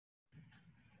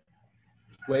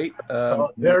Wait,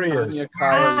 there he is.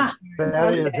 Kyle,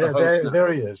 There he is.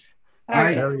 There he is.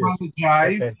 I There he is.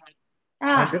 apologize.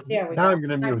 Okay. Now I'm going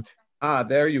to mute.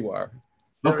 there you are.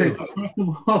 Okay, so first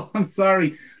of all, I'm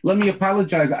sorry. Let me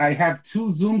apologize. I have two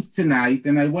Zooms tonight,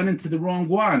 and I went into the wrong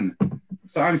one.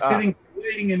 So I'm sitting,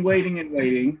 waiting and waiting and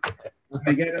waiting.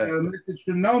 I get a message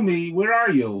from Nomi, where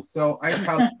are you? So I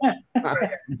apologize.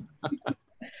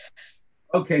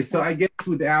 Okay, so I guess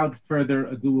without further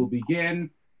ado, we'll begin.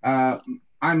 I'm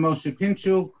Moshe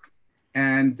Pinchuk,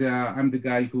 and I'm the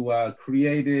guy who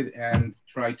created and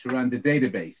tried to run the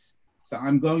database. So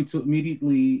I'm going to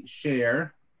immediately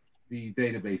share the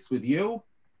database with you,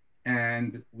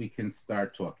 and we can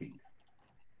start talking.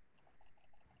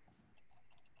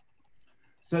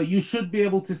 So you should be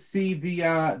able to see the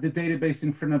database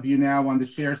in front of you now on the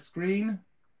share screen.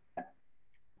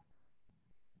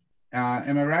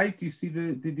 Am I right? Do you see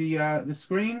the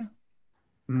screen?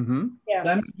 Mm-hmm. Yes.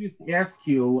 Let me just ask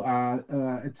you.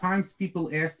 At times, people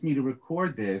ask me to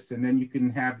record this, and then you can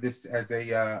have this as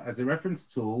a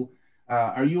reference tool.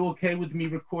 Are you okay with me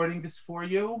recording this for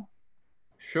you?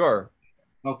 Sure.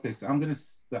 Okay, so I'm gonna.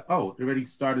 Oh, it already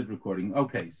started recording.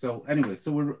 Okay, so anyway,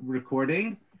 so we're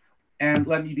recording, and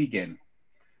let me begin.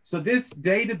 So this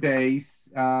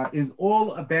database is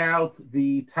all about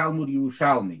the Talmud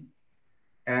Yerushalmi.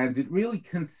 And it really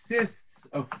consists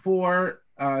of four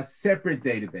separate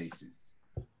databases.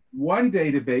 One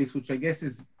database, which I guess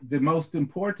is the most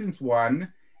important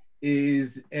one,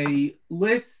 is a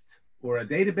list or a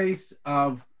database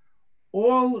of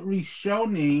all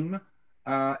Rishonim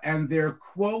and their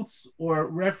quotes or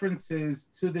references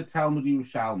to the Talmud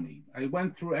Yerushalmi. I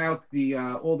went throughout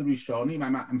all the Rishonim.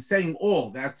 I'm saying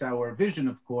all, that's our vision,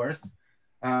 of course,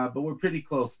 but we're pretty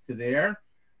close to there.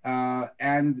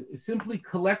 And simply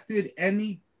collected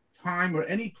any time or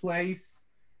any place,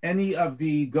 any of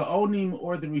the Gaonim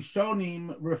or the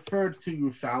Rishonim referred to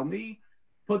Yerushalmi,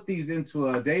 put these into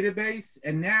a database,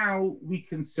 and now we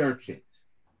can search it.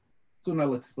 Soon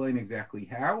I'll explain exactly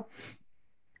how.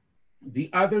 The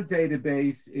other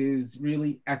database is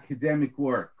really academic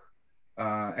work,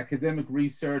 academic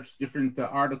research, different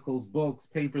articles, books,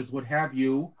 papers, what have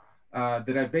you,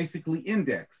 that I've basically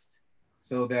indexed.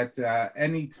 So that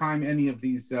anytime any of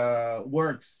these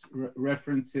works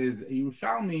references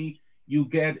Yerushalmi, you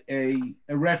get a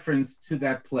reference to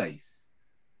that place.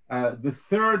 The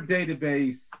third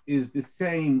database is the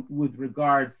same with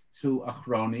regards to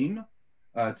Achronim,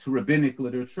 to rabbinic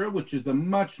literature, which is a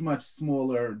much, much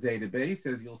smaller database,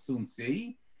 as you'll soon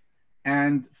see.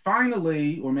 And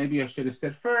finally, or maybe I should have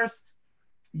said first,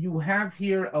 you have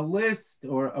here a list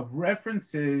of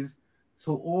references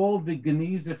to all the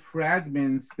Geniza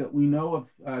fragments that we know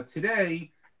of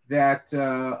today that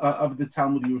of the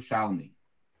Talmud Yerushalmi.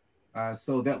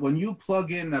 So that when you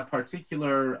plug in a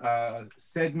particular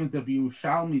segment of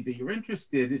Yerushalmi that you're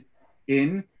interested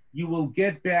in, you will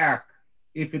get back,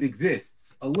 if it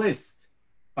exists, a list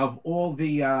of all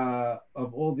the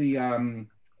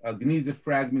Geniza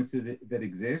fragments that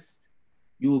exist.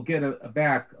 You will get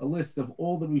back a list of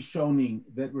all the Rishonim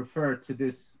that refer to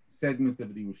this segment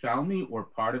of the Yerushalmi or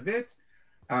part of it,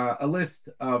 a list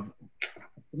of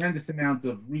a tremendous amount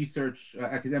of research,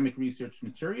 academic research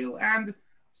material, and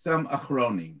some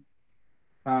Achronim.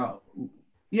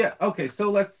 Yeah, okay, so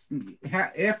let's,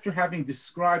 after having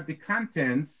described the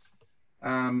contents,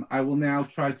 I will now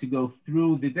try to go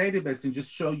through the database and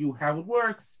just show you how it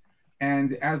works.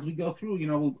 And as we go through, you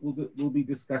know, we'll be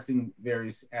discussing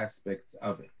various aspects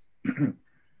of it.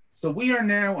 So we are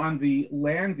now on the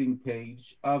landing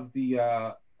page of the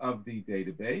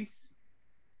database.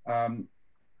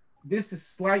 This is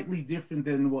slightly different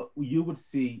than what you would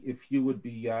see if you would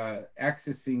be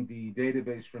accessing the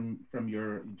database from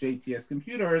your JTS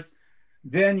computers.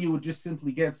 Then you would just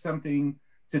simply get something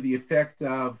to the effect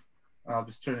of, I'll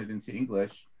just turn it into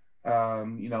English,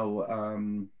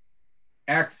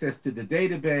 access to the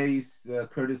database,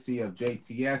 courtesy of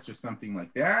JTS or something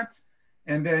like that.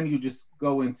 And then you just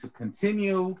go into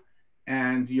continue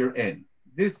and you're in.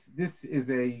 This is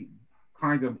a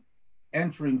kind of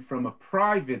entering from a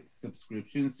private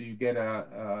subscription, so you get a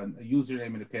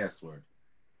username and a password.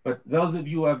 But those of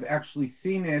you who have actually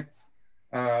seen it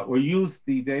or used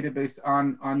the database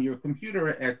on your computer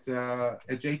at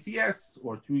JTS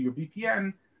or through your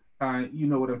VPN, you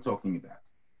know what I'm talking about.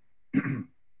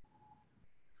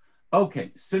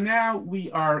 Okay, so now we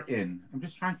are in. I'm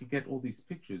just trying to get all these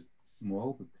pictures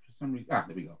small, but for some reason,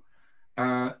 there we go.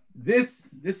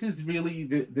 This is really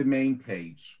the main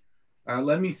page.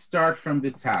 Let me start from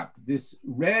the top. This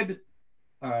red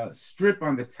strip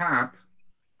on the top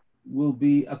will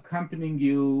be accompanying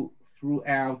you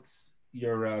throughout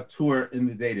your tour in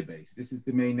the database. This is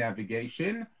the main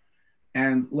navigation.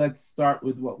 And let's start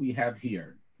with what we have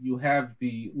here. You have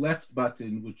the left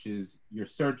button, which is your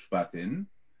search button.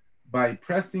 By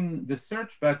pressing the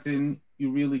search button,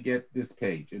 you really get this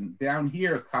page. And down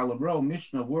here, column row,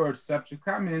 Mishnah, word, subject,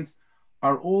 comment,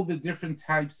 are all the different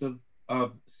types of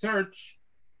search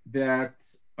that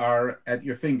are at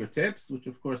your fingertips, which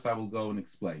of course I will go and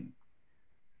explain.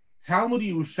 Talmud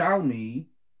Yerushalmi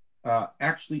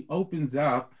actually opens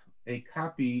up a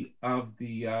copy of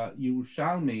the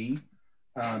Yerushalmi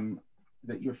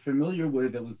that you're familiar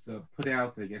with. That was put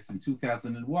out, I guess, in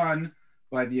 2001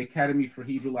 by the Academy for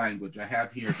Hebrew Language. I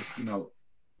have here just,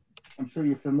 I'm sure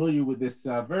you're familiar with this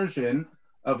version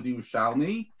of the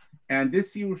Yerushalmi. And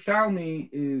this Yerushalmi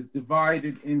is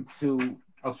divided into,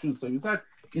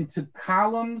 into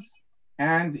columns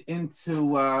and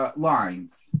into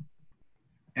lines.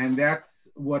 And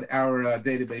that's what our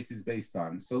database is based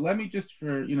on. So let me just,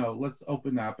 let's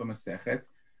open up a Masechet.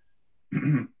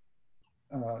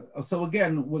 So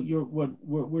again, what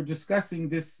we're discussing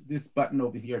this button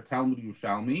over here, Talmud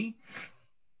Yerushalmi,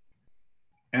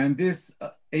 and this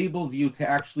enables you to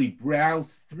actually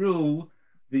browse through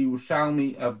the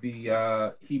Yerushalmi of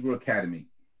the Hebrew Academy,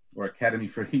 or Academy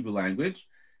for Hebrew Language.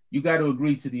 You got to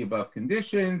agree to the above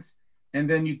conditions, and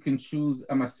then you can choose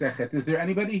a Masechet. Is there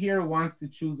anybody here who wants to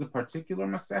choose a particular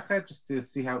Masechet just to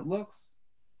see how it looks?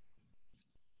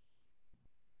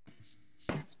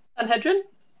 Sanhedrin?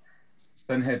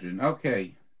 Sanhedrin,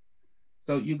 okay.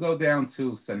 So you go down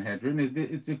to Sanhedrin.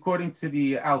 It's according to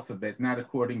the alphabet, not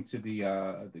according to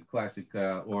the classic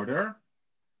order.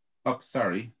 Oh,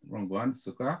 sorry, wrong one,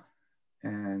 Sukkah.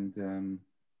 And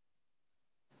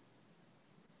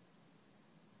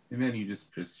then you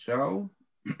just press show.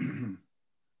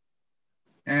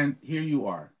 And here you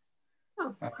are.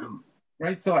 Oh.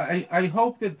 Right, so I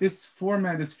hope that this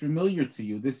format is familiar to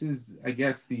you. This is, I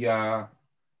guess, the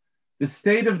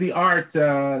state-of-the-art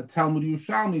Talmud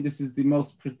Yerushalmi. This is the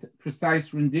most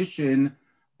precise rendition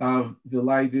of the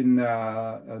Leiden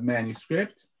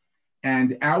manuscript.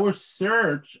 And our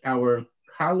search, our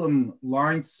column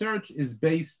line search, is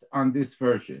based on this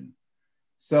version.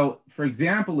 So, for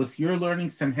example, if you're learning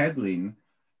Sanhedrin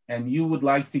and you would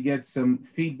like to get some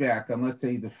feedback on, let's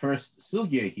say, the first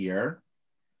sugya here,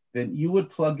 then you would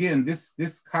plug in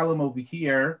this column over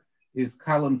here is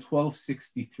column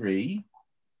 1263.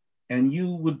 And you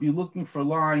would be looking for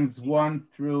lines 1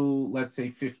 through, let's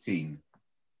say, 15.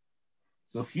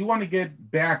 So if you want to get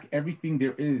back everything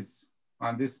there is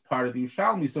on this part of the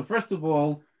Yerushalmi, so first of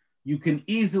all, you can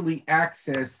easily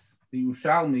access the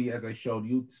Yerushalmi, as I showed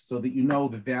you, so that you know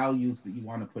the values that you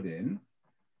want to put in.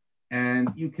 And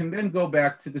you can then go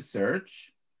back to the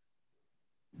search.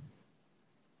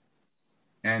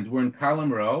 And we're in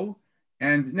column row.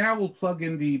 And now we'll plug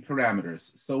in the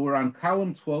parameters. So we're on column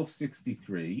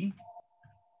 1263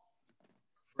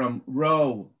 from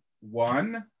row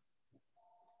 1.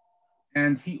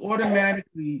 And he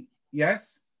automatically,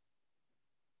 yes?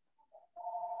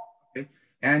 Okay.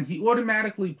 And he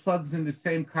automatically plugs in the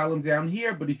same column down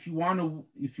here. But if you want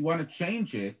to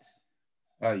change it,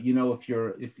 if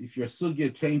your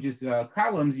sugya changes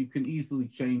columns, you can easily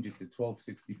change it to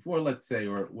 1264, let's say,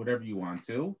 or whatever you want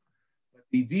to.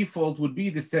 The default would be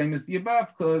the same as the above,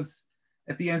 because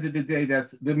at the end of the day,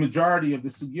 that's the majority of the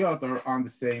sugyot are on the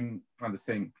same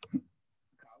column.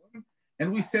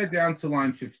 And we said down to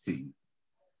line 15.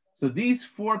 So these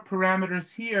 4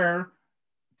 parameters here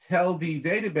tell the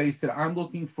database that I'm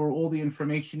looking for all the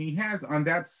information he has on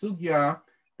that sugya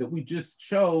that we just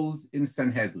chose in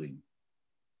Sanhedrin.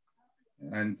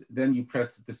 And then you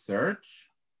press the search.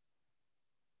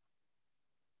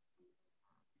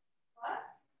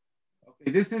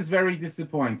 This is very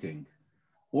disappointing.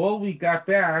 All we got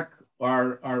back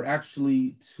are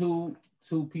actually two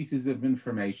pieces of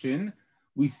information.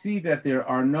 We see that there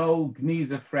are no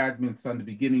Gniza fragments on the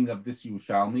beginning of this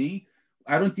Yerushalmi.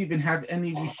 I don't even have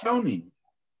any Rishonim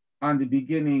on the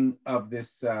beginning of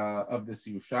this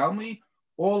Yerushalmi.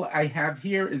 All I have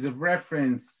here is a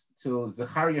reference to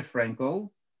Zechariah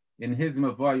Frankel in his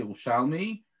Mavoi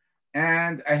Yerushalmi,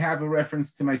 and I have a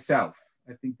reference to myself.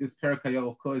 I think this Perek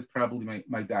HaYelko is probably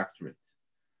my doctorate.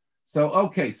 So,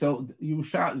 okay, so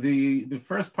the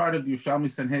first part of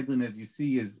Yerushalmi Sanhedrin, as you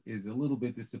see, is a little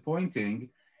bit disappointing.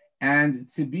 And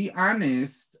to be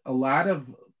honest, a lot of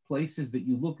places that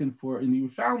you're looking for in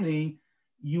Yerushalmi,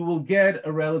 you will get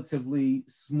a relatively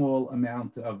small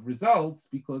amount of results,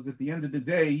 because at the end of the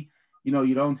day,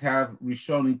 you don't have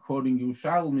Rishonim quoting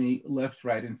Yerushalmi left,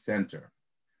 right, and center.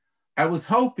 I was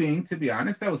hoping, to be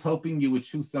honest, you would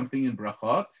choose something in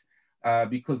Brachot.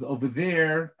 because over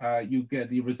there you get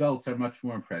the results are much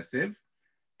more impressive.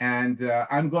 And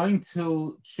I'm going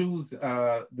to choose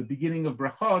the beginning of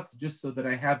brachot just so that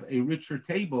I have a richer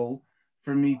table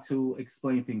for me to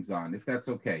explain things on, if that's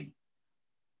okay.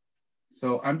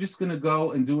 So I'm just going to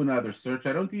go and do another search.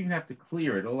 I don't even have to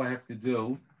clear it. All I have to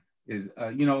do is,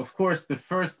 of course, the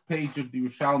first page of the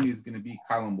Yerushalmi is going to be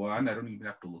column 1. I don't even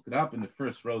have to look it up. And the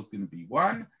first row is going to be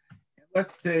 1.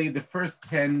 Let's say the first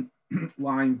 10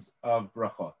 lines of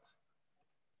brachot.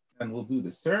 And we'll do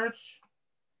the search.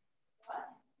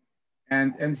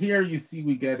 And here you see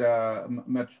we get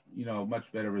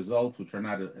much better results, which are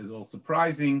not as all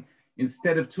surprising.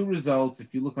 Instead of 2 results,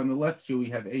 if you look on the left here, we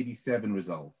have 87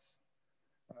 results.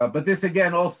 But this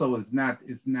again also is not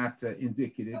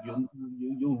indicative.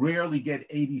 You'll rarely get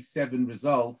 87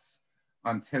 results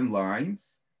on 10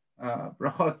 lines.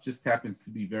 Brachot just happens to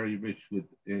be very rich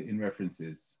in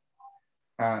references.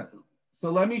 So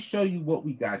let me show you what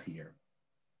we got here.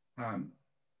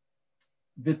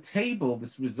 The table,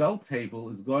 this result table,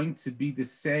 is going to be the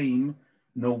same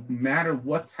no matter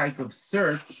what type of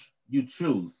search you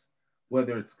choose,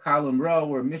 whether it's column, row,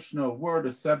 or Mishnah, or word,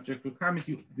 or subject, or comment.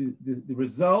 The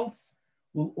results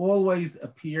will always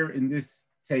appear in this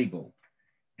table.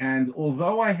 And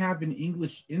although I have an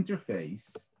English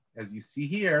interface, as you see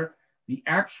here, the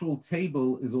actual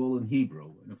table is all in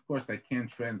Hebrew. And of course, I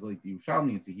can't translate the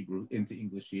Yerushalmi into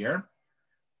English here.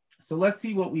 So let's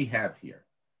see what we have here.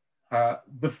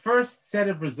 The first set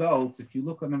of results, if you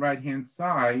look on the right-hand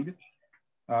side,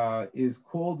 is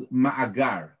called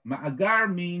Ma'agar.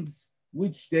 Ma'agar means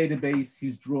which database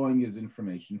he's drawing his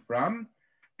information from.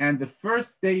 And the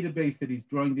first database that he's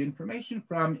drawing the information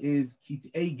from is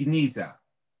TYdb Geniza.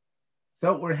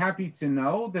 So we're happy to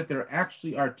know that there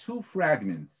actually are 2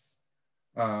 fragments,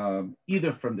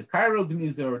 either from the Cairo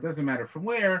Geniza or it doesn't matter from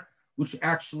where, which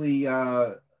actually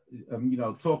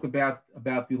talk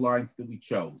about the lines that we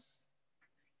chose.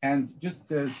 And just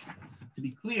to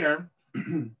be clear,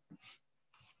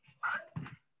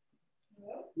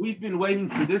 we've been waiting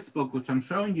for this book, which I'm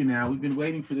showing you now. We've been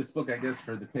waiting for this book, I guess,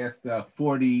 for the past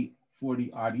 40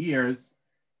 odd years.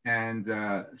 And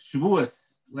last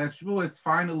Shavuos,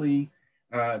 finally,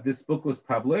 this book was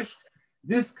published.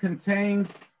 This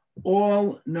contains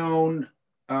all known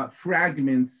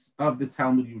fragments of the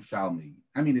Talmud Yerushalmi.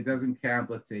 I mean, it doesn't count,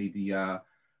 let's say, the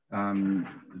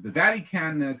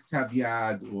Vatican Ktav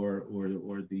Yad or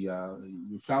the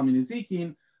Yerushalmi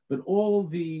Nezikin, but all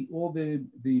the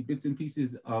bits and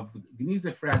pieces of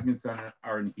Geniza fragments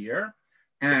are in here.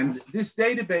 And this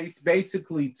database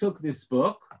basically took this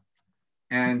book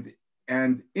and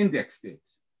indexed it.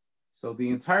 So the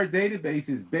entire database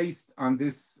is based on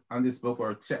this book,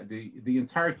 or the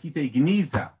entire TYdb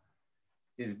Geniza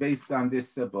is based on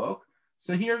this book.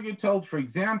 So here you're told, for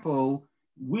example,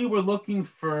 we were looking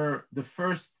for the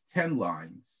first 10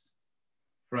 lines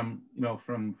from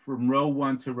row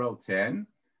 1 to row 10.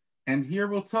 And here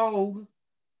we're told,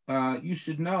 you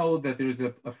should know that there's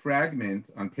a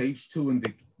fragment on page 2 in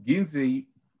the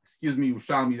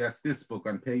Yerushalmi, that's this book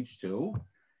on page 2.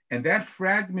 And that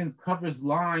fragment covers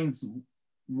lines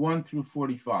 1 through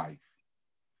 45.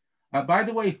 By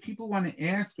the way, if people want to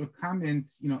ask or comment,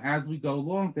 as we go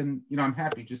along, then, I'm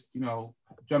happy. Just,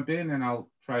 jump in and I'll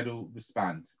try to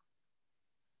respond.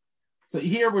 So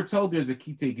here we're told there's a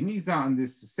TYdb Geniza on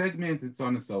this segment, and so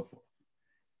on and so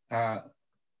forth.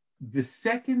 The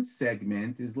second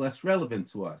segment is less relevant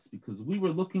to us because we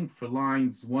were looking for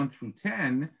lines 1 through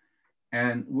 10,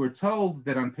 and we're told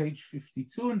that on page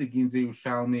 52 in the Ginzei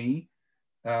Yerushalmi,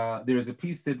 there's a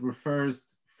piece that refers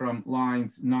from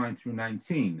lines 9 through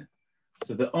 19.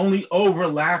 So the only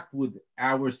overlap with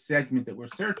our segment that we're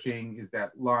searching is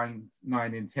that lines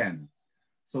 9 and 10.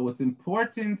 So it's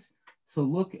important to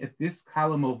look at this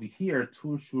column over here,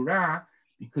 Tur Shura,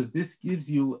 because this gives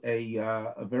you a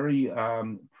very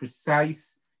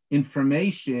precise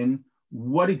information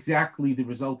what exactly the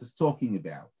result is talking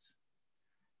about.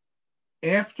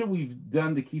 After we've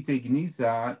done the TYdb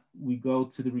Geniza, we go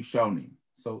to the Rishonim.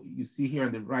 So you see here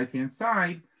on the right-hand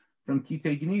side, from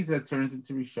TYdb Geniza turns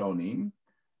into Rishonim.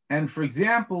 And for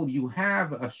example, you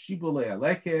have a Shibulei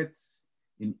Aleket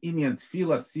in Inyan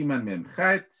Tfila Siman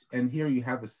Memchet, and here you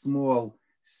have a small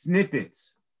snippet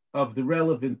of the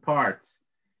relevant part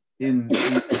in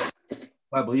the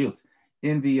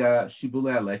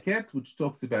Shibulei Aleket, which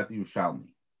talks about the Yerushalmi.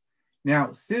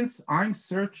 Now, since I'm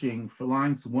searching for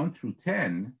lines 1 through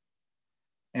 10,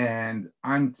 and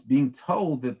I'm being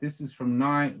told that this is from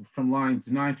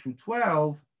lines 9 through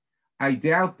 12, I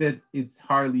doubt that it's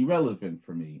highly relevant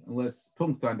for me, unless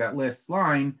punkt on that last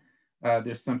line,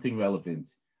 there's something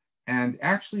relevant. And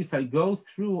actually, if I go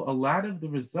through a lot of the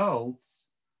results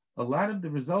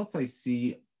I see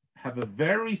have a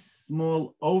very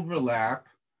small overlap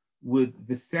with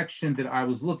the section that I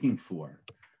was looking for.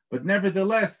 But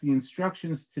nevertheless, the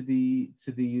instructions to the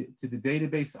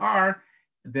database are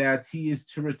that he is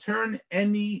to return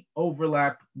any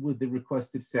overlap with the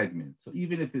requested segment. So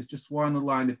even if it's just one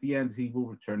line at the end, he will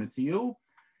return it to you.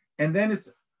 And then it's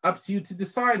up to you to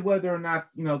decide whether or not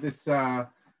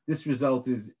this result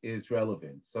is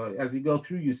relevant. So as you go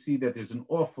through, you see that there's an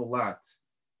awful lot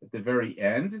at the very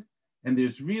end, and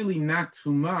there's really not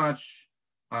too much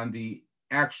on the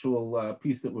actual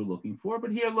piece that we're looking for.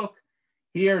 But here, look,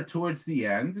 here towards the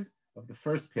end of the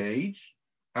first page,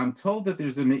 I'm told that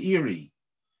there's a Meiri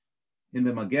in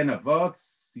the Magen Avot,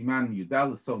 Siman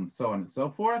Yudal, so on and so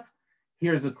forth.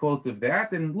 Here's a quote of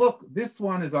that. And look, this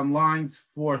one is on lines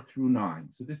 4 through 9.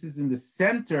 So this is in the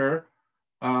center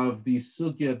of the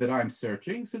sugya that I'm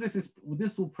searching. So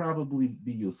this will probably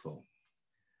be useful.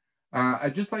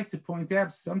 I'd just like to point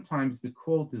out sometimes the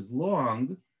quote is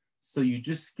long, so you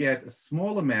just get a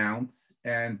small amount,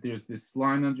 and there's this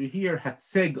line under here,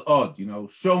 Hatseg od,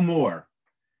 show more.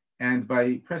 And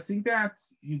by pressing that,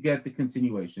 you get the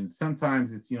continuation.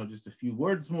 Sometimes it's just a few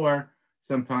words more.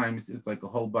 Sometimes it's like a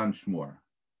whole bunch more,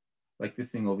 like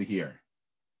this thing over here.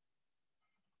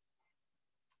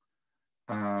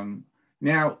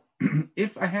 Now,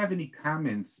 if I have any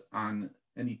comments on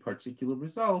any particular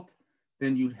result,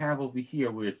 then you'd have over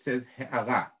here where it says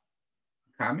He'ara,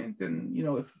 comment. And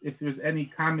if there's any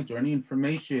comment or any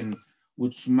information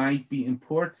which might be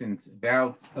important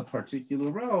about a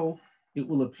particular row, it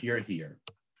will appear here.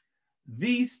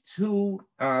 These two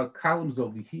columns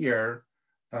over here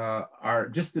are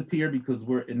just appear because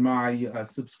we're in my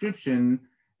subscription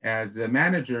as a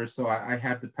manager, so I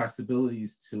have the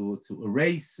possibilities to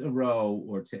erase a row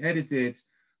or to edit it,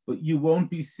 but you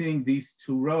won't be seeing these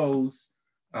two rows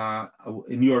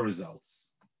in your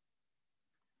results.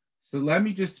 So let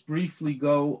me just briefly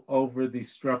go over the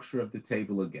structure of the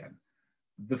table again.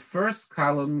 The first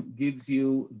column gives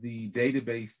you the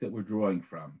database that we're drawing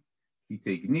from.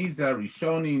 Kitei Gniza,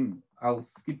 Rishonim. I'll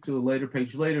skip to a later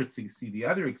page later to see the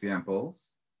other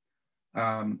examples.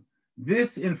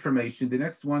 This information, the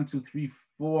next 1, 2, 3,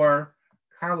 4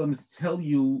 columns tell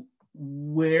you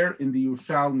where in the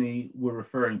Yerushalmi we're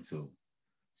referring to.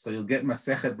 So you'll get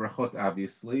Masechet Brachot,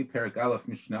 obviously, Perek Aleph,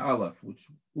 Mishnah Aleph, which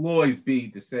will always be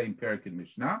the same Perek in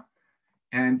Mishnah.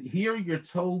 And here you're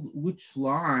told which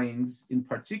lines in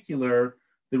particular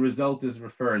the result is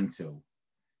referring to.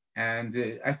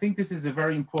 And I think this is a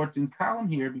very important column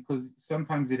here because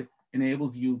sometimes it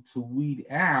enables you to weed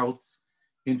out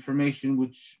information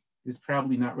which is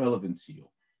probably not relevant to you.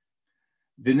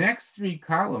 The next 3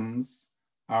 columns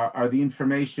are the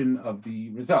information of the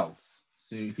results.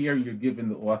 So here you're given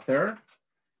the author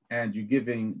and you're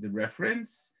giving the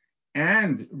reference.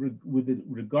 And with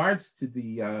regards to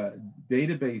the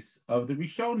database of the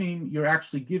Rishonim, you're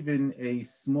actually given a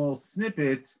small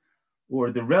snippet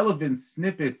or the relevant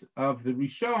snippet of the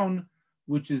Rishon,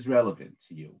 which is relevant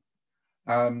to you.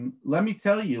 Let me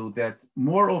tell you that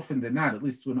more often than not, at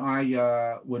least when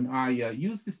I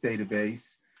use this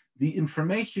database, the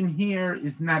information here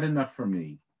is not enough for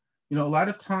me. A lot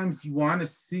of times you want to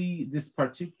see this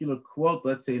particular quote,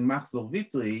 let's say in Machzor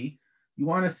Vitri, you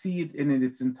want to see it in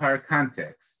its entire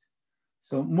context.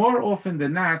 So more often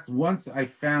than not, once I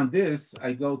found this,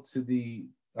 I go to the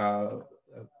Bar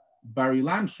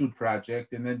Ilan Shoot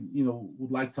project and then,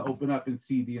 would like to open up and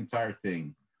see the entire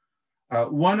thing.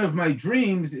 One of my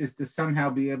dreams is to somehow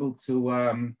be able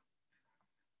to,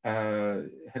 to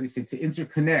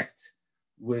interconnect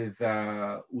with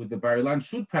the Bar Ilan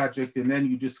Shoot project, and then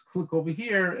you just click over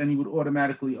here and you would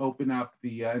automatically open up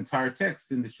the entire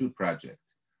text in the Shoot project.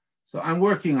 So I'm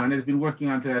working on it. I've been working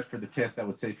on that for the past, I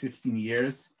would say, 15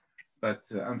 years, but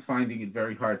I'm finding it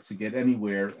very hard to get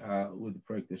anywhere with the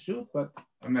project Shoot, but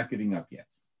I'm not giving up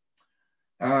yet.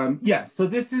 So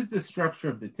this is the structure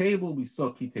of the table. We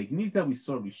saw Kitei Gniza, we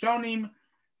saw Rishonim,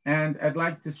 and I'd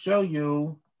like to show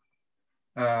you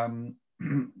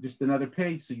just another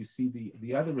page so you see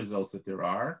the other results that there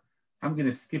are. I'm going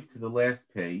to skip to the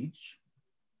last page.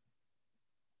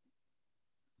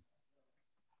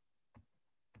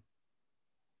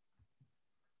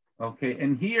 Okay,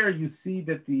 and here you see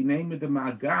that the name of the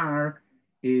Ma'agar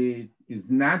is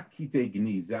not Kitei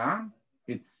Gniza,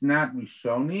 it's not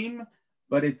Rishonim,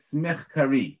 but it's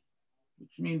Mechkari,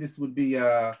 which means this would be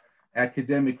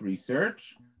academic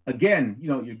research. Again,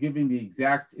 you're giving the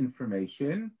exact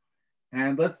information.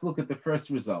 And let's look at the first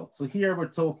result. So here we're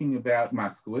talking about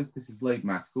Moskowitz. This is Leib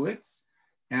Moskowitz.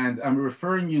 and I'm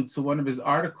referring you to one of his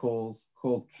articles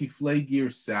called Kiflei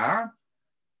Girsa,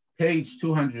 page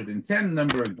 210,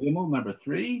 number Gimel, number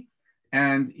 3,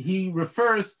 and he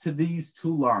refers to these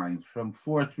two lines from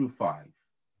 4 through 5.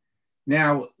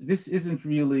 Now, this isn't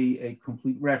really a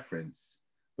complete reference,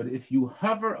 but if you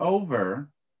hover over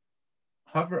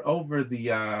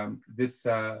the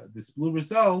this blue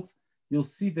result, you'll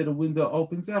see that a window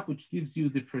opens up, which gives you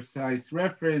the precise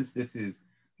reference. This is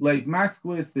Leib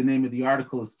Maskowitz. The name of the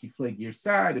article is Kiflei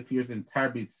Girsa. It appears in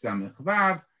Tarbit Samech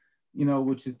Vav,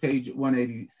 which is page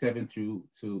 187 through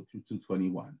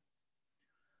 221.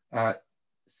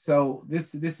 So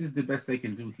this is the best I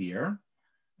can do here.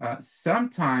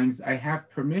 Sometimes I have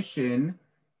permission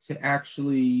to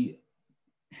actually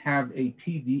have a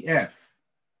PDF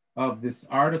of this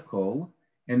article,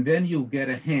 and then you'll get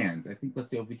a hand. I think,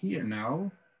 let's say over here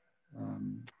now.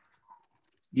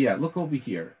 Yeah, look over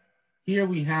here. Here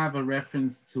we have a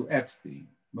reference to Epstein,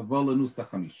 Mavola Nusach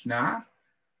HaMishnah.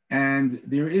 And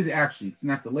there is actually, it's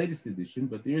not the latest edition,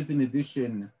 but there is an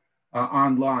edition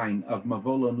online of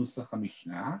Mavola Nusach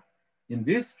HaMishnah. In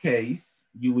this case,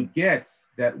 you would get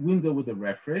that window with a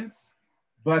reference,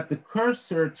 but the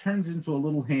cursor turns into a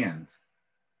little hand.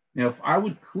 Now, if I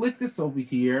would click this over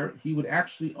here, he would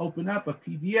actually open up a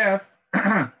PDF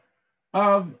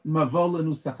of Mavola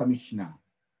Nusach HaMishnah.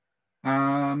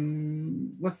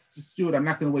 Let's just do it. I'm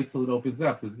not going to wait till it opens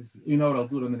up because this, what, I'll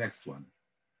do it on the next one.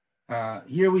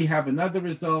 Here we have another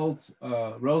result,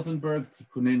 Rosenberg,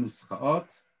 Tikunei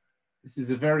Nuschaot. This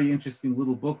is a very interesting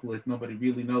little booklet. Nobody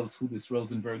really knows who this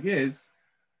Rosenberg is.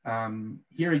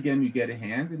 Here again, you get a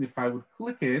hand, and if I would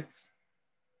click it,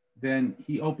 then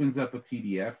he opens up a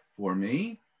PDF for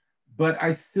me, but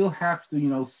I still have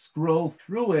to, scroll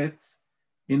through it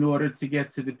in order to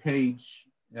get to the page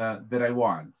that I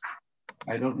want.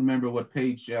 I don't remember what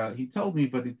page he told me,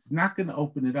 but it's not going to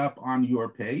open it up on your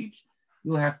page.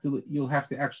 You'll have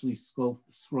to actually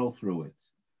scroll through it.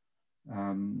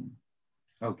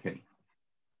 Okay.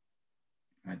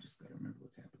 I just got to remember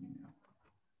what's happening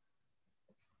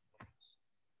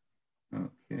now.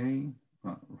 Okay.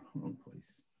 Oh, wrong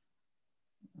place.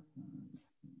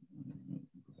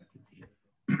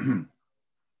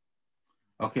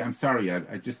 Okay, I'm sorry.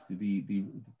 I just the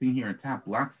thing here on top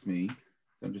blocks me,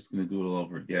 so I'm just going to do it all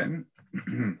over again.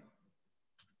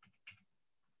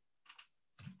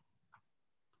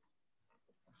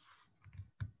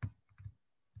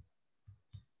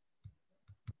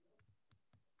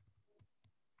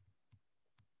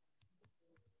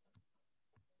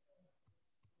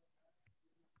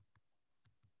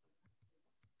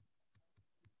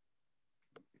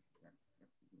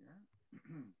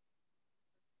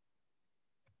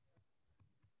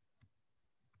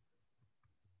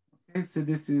 Okay, so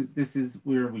this is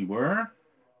where we were.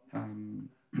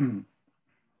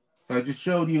 So I just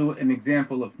showed you an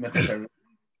example of Mechakari.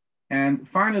 And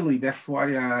finally, that's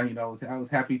why I was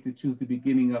happy to choose the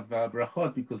beginning of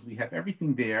Brachot, because we have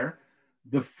everything there.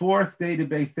 The fourth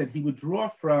database that he would draw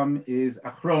from is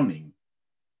Achronim.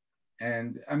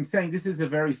 And I'm saying this is a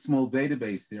very small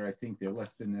database there. I think there are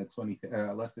less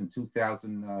than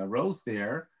 2,000 rows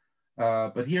there.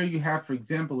 But here you have, for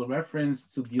example, a reference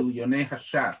to Gilyonei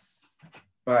Hashas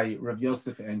by Rav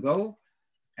Yosef Engel.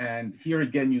 And here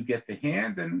again, you get the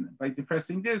hand. And by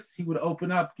depressing this, he would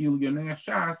open up Gilyonei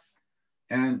Hashas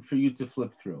and for you to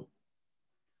flip through.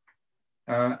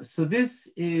 So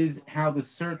this is how the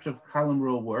search of column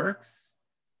row works.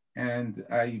 And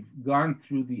I've gone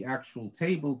through the actual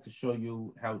table to show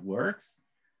you how it works.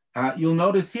 You'll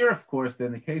notice here, of course, that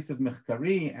in the case of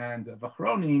Mechkari and of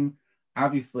Achronim,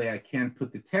 obviously I can't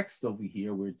put the text over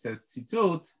here where it says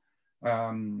Tzitut.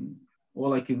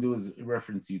 All I can do is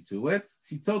reference you to it.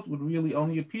 Tzitut would really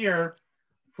only appear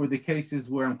for the cases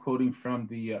where I'm quoting from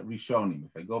the Rishonim.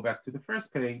 If I go back to the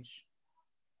first page,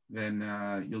 then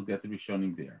you'll get the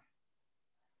Rishonim there.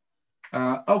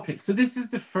 Okay, so this is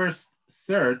the first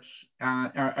search.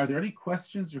 Are there any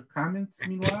questions or comments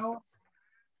meanwhile?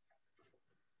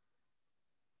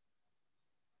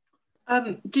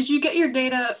 Did you get your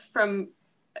data from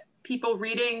people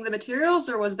reading the materials,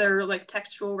 or was there like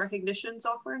textual recognition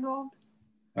software involved?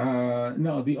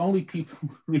 No, the only people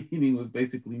reading was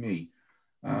basically me.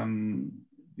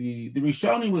 The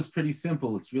Rishonim was pretty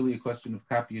simple. It's really a question of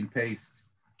copy and paste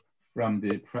from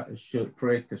the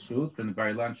Project Kashut, from the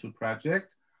Bar Ilan Shut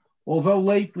project. Although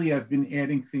lately I've been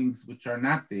adding things which are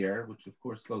not there, which of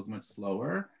course goes much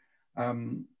slower.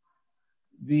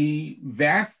 The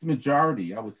vast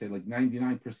majority, I would say like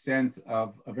 99%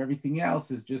 of everything else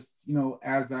is just,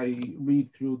 as I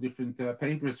read through different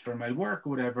papers for my work or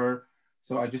whatever,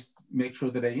 so I just make sure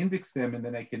that I index them and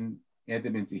then I can add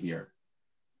them into here.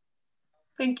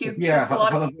 Thank you. Yeah, That's a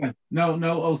lot of no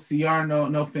OCR,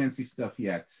 no fancy stuff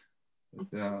yet.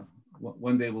 But,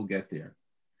 one day we'll get there.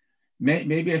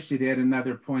 Maybe I should add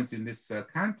another point in this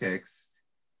context.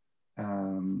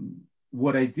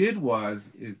 What I did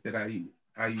is that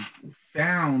I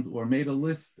found or made a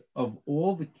list of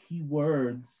all the key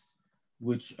words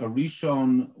which a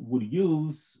Rishon would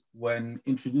use when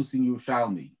introducing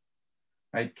Yerushalmi.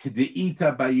 Right,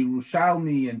 Kedeita by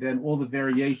Yerushalmi, and then all the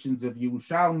variations of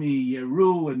Yerushalmi,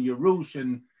 Yeru and Yerush,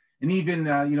 and even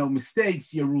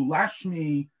mistakes,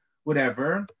 Yerulashmi,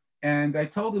 whatever. And I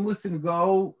told him, listen,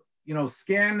 go,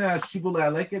 scan Shibbolei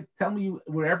Aleket, tell me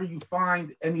wherever you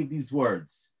find any of these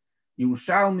words.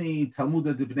 Yerushalmi, Talmud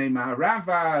Debnei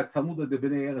Ma'arava, Talmud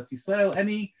Debnei Eretz Yisrael,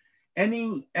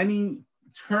 any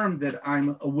term that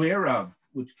I'm aware of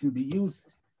which can be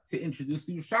used to introduce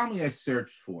the Yerushalmi, I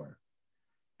searched for.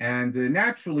 And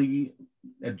naturally,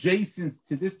 adjacent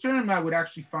to this term, I would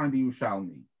actually find the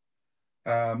Yerushalmi.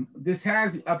 This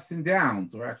has ups and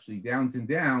downs, or actually downs and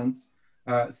downs.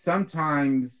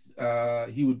 Sometimes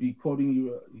he would be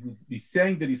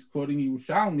saying that he's quoting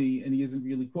Yerushalmi, and he isn't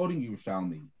really quoting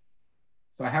Yerushalmi.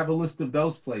 So I have a list of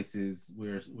those places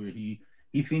where he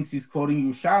thinks he's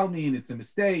quoting Yerushalmi, and it's a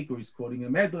mistake, or he's quoting a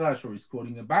Medrash, or he's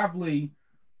quoting a Bavli.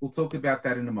 We'll talk about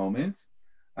that in a moment.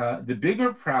 The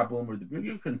bigger problem or the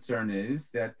bigger concern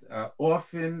is that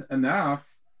often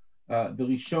enough, the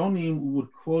Rishonim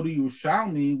would quote a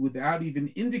Yerushalmi without even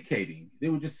indicating. They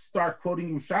would just start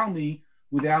quoting Yerushalmi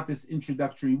without this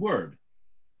introductory word.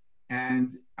 And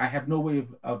I have no way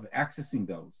of accessing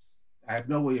those. I have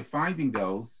no way of finding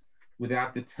those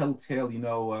without the telltale,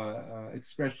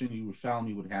 expression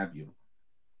Yerushalmi would have you.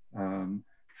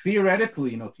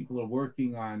 Theoretically, people are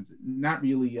working on not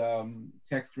really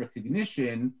text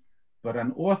recognition, but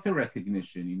on author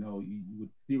recognition. You would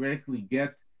theoretically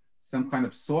get some kind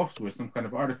of software, some kind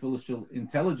of artificial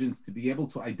intelligence to be able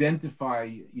to identify,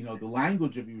 the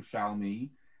language of Yerushalmi,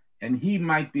 and he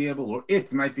might be able, or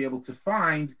it might be able to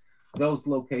find those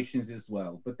locations as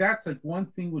well. But that's like one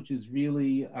thing which is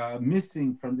really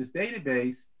missing from this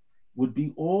database would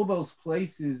be all those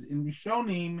places in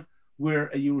Rishonim where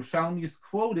a Yerushalmi is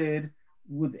quoted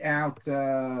without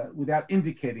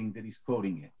indicating that he's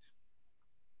quoting it.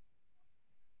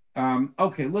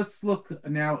 Okay, let's look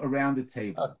now around the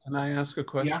table. Can I ask a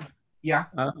question? Yeah.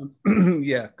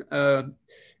 Yeah.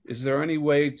 Is there any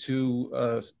way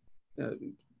to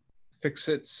fix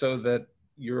it so that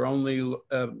you're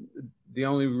the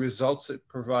only results it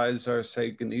provides are,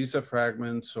 say, Geniza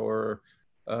fragments or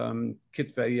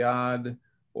Kitvei Yad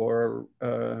or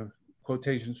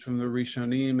quotations from the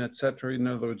Rishonim, etc.? In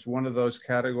other words, one of those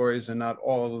categories and not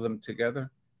all of them together?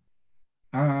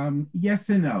 Yes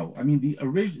and no. I mean,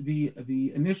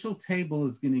 the initial table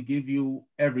is going to give you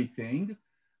everything,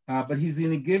 but he's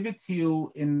going to give it to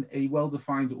you in a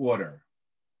well-defined order.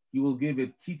 You will give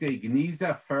it Kitei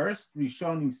Geniza first,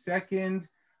 Rishonim second,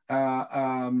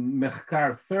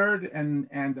 Mechkar third, and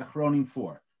Achronim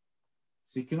fourth.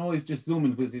 So you can always just zoom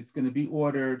in because it's going to be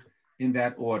ordered in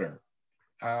that order.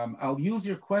 I'll use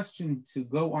your question to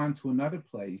go on to another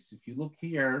place. If you look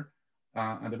here,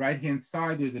 on the right-hand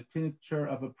side, there's a picture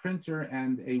of a printer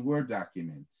and a Word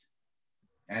document.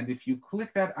 And if you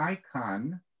click that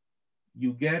icon,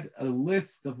 you get a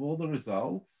list of all the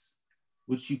results,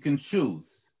 which you can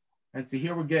choose. Right, so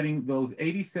here we're getting those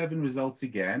 87 results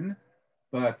again,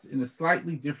 but in a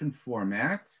slightly different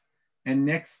format. And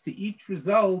next to each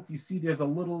result, you see there's a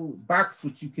little box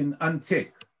which you can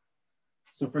untick.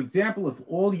 So for example, if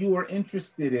all you are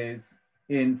interested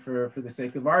in, for the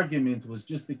sake of argument, was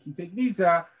just the Kitei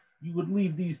Geniza, you would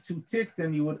leave these two ticked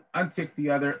and you would untick the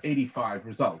other 85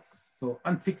 results. So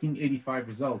unticking 85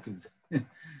 results is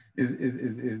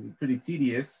pretty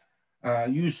tedious.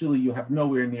 Usually you have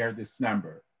nowhere near this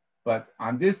number. But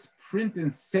on this print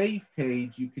and save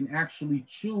page, you can actually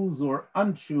choose or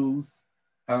unchoose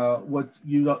what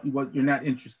you're not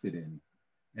interested in.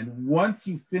 And once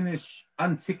you finish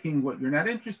unticking what you're not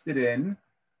interested in,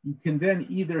 you can then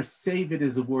either save it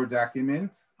as a Word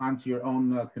document onto your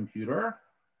own computer,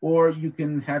 or you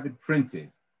can have it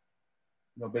printed,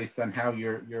 based on how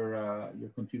your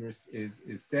computer is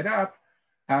set up.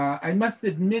 I must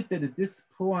admit that at this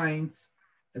point,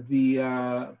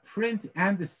 the print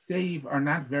and the save are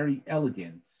not very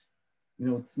elegant.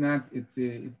 It's not. It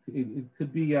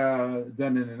could be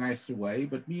done in a nicer way,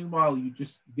 but meanwhile, you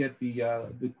just get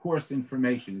the course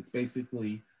information. It's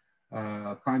basically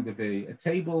kind of a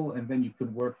table, and then you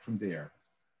can work from there.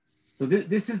 So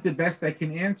this is the best I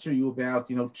can answer you about,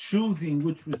 choosing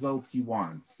which results you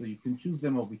want. So you can choose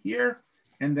them over here,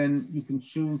 and then you can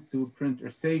choose to print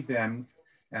or save them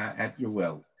at your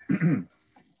will.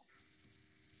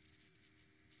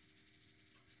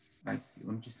 I see.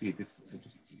 Let me just see this.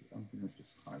 I'm going to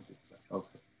just hide this back.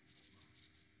 Okay.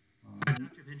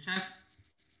 Dr. Pinchak?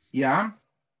 Yeah.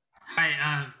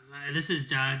 Hi, this is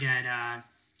Doug at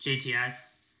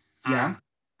JTS. Yeah.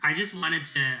 I just wanted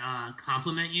to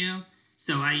compliment you.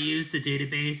 So I used the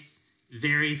database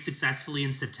very successfully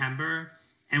in September,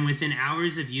 and within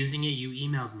hours of using it, you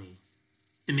emailed me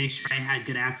to make sure I had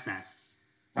good access.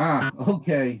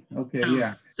 Okay.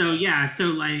 Yeah. So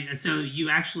you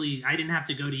actually, I didn't have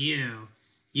to go to you.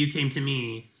 You came to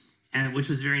me, and which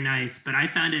was very nice. But I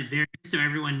found it very, so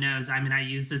everyone knows. I mean, I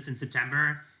used this in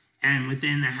September, and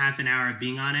within the half an hour of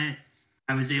being on it,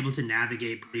 I was able to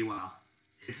navigate pretty well.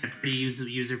 It's a pretty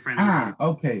user friendly.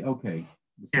 Okay.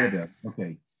 Yeah.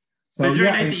 Okay. So it's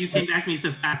very nice that you came back to me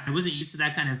so fast. I wasn't used to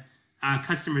that kind of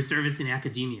customer service in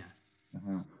academia.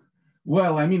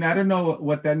 Well, I mean, I don't know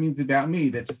what that means about me.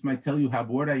 That just might tell you how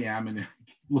bored I am and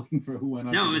looking for who went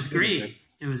on. No, it was great.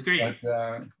 It was great.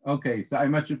 But, okay, so I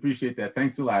much appreciate that.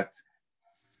 Thanks a lot.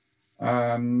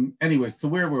 Anyway, so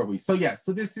where were we? So yeah,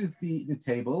 so this is the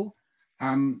table.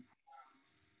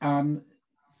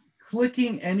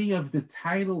 Clicking any of the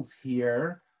titles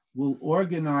here will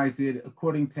organize it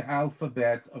according to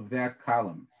alphabet of that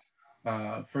column.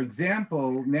 For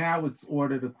example, now it's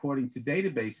ordered according to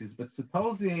databases, but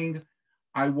supposing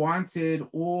I wanted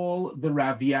all the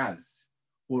Ravias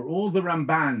or all the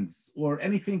Rambans or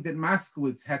anything that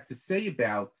Moskowitz had to say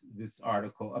about this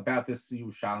article, about this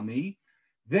Yerushalmi,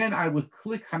 then I would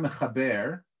click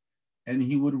HaMechaber and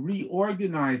he would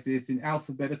reorganize it in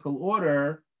alphabetical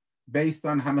order based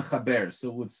on HaMechaber. So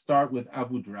it would start with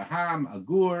Abu Draham,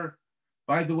 Agur.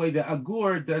 By the way, the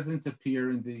Agur doesn't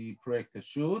appear in the Project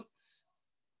Hashut.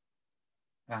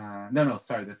 No,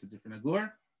 sorry, that's a different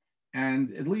Agur.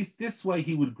 And at least this way,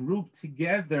 he would group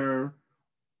together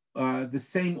the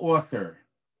same author.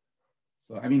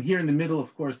 So, I mean, here in the middle,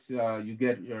 of course, you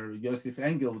get your Yosef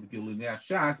Engel with Gilunei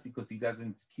Shas because he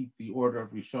doesn't keep the order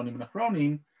of Rishonim and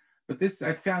Achronim. But this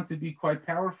I found to be quite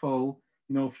powerful.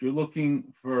 You know, if you're looking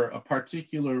for a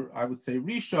particular, I would say,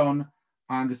 Rishon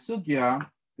on the Sugya,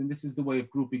 then this is the way of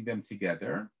grouping them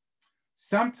together.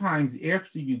 Sometimes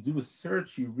after you do a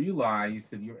search, you realize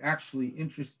that you're actually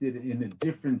interested in a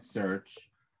different search,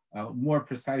 more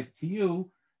precise to you.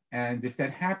 And if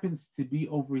that happens to be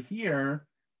over here,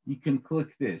 you can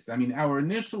click this. I mean, our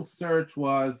initial search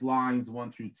was lines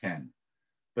 1 through 10.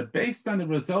 But based on the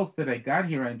results that I got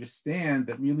here, I understand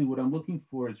that really what I'm looking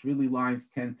for is really lines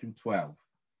 10 through 12.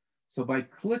 So by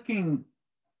clicking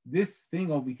this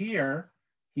thing over here,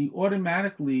 he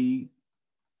automatically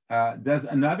does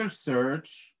another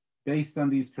search based on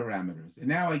these parameters. And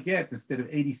now I get, instead of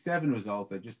 87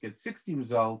 results, I just get 60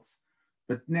 results.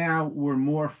 But now we're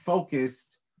more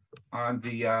focused on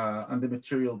the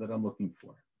material that I'm looking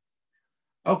for.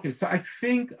 Okay, so I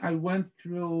think I went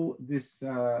through this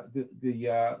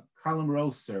the column row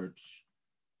search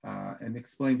and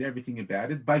explained everything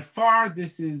about it. By far,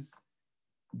 this is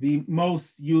the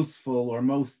most useful or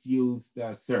most used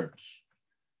search.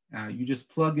 You just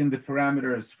plug in the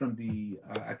parameters from the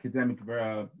academic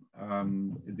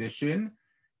edition.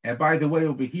 And by the way,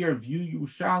 over here, View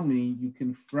Yerushalmi, you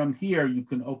can, from here, you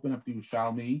can open up the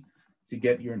Yerushalmi to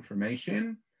get your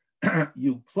information.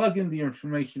 You plug in the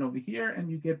information over here and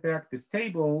you get back this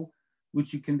table,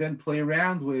 which you can then play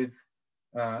around with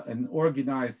and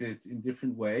organize it in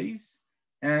different ways.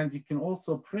 And you can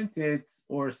also print it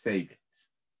or save it.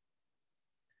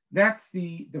 That's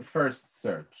the first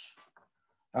search.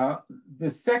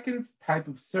 The second type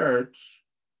of search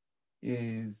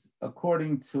is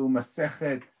according to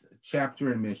Masechet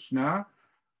chapter in Mishnah,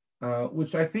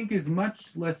 which I think is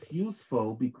much less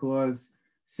useful because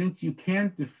since you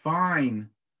can't define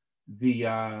the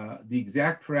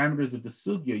exact parameters of the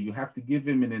sugya, you have to give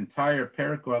him an entire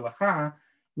perek or halacha,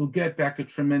 you'll get back a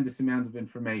tremendous amount of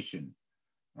information.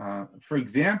 For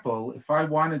example, if I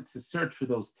wanted to search for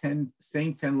those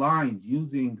same 10 lines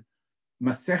using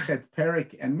Masechet,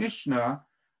 Perek, and Mishnah,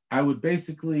 I would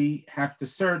basically have to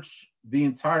search the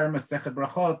entire Masechet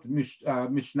Brachot,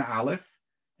 Mishnah Aleph,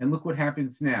 and look what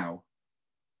happens now.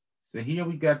 So here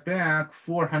we got back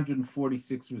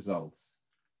 446 results,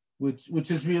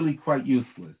 which is really quite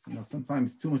useless. You know,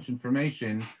 sometimes too much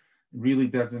information really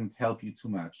doesn't help you too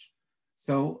much.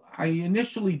 So I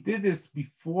initially did this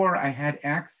before I had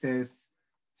access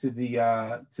to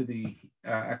the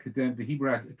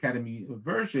Hebrew Academy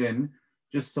version,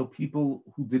 just so people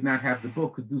who did not have the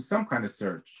book could do some kind of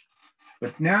search.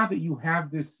 But now that you have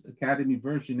this Academy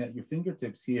version at your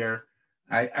fingertips here,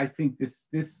 I think this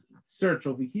search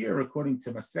over here, according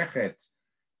to Masechet,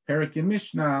 Perek and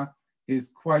Mishnah, is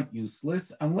quite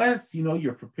useless, unless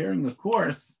you're preparing a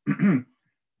course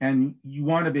and you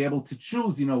want to be able to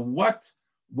choose, what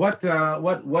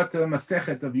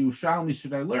Masechet of Yerushalmi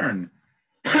should I learn?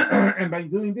 And by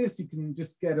doing this, you can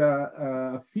just get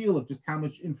a feel of just how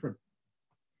much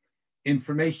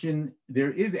information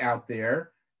there is out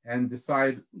there, and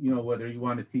decide, whether you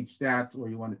want to teach that or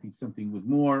you want to teach something with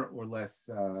more or less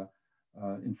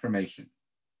information.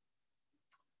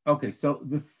 Okay, so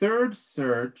the third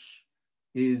search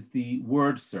is the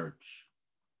word search.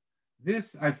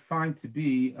 This I find to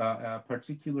be a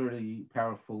particularly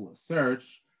powerful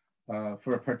search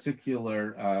for a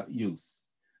particular use.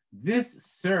 This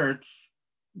search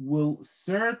will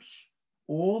search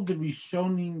all the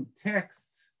Rishonim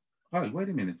texts. Oh, wait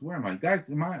a minute, where am I? Guys,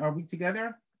 are we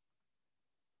together?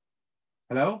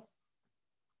 Hello?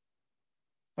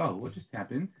 Oh, what just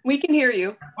happened? We can hear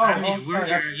you. Oh, we're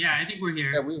here. Yeah, I think we're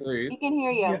here. Yeah, we hear you. We can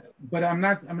hear you. Yeah, but I'm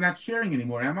not sharing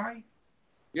anymore, am I?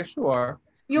 Yes, you are.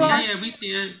 You are. Yeah, we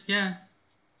see it. Yeah.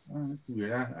 Oh, that's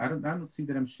weird. I don't see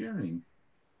that I'm sharing.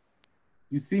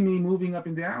 You see me moving up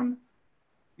and down?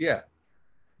 Yeah.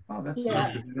 Oh, that's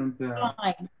Yeah. weird.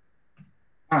 Fine.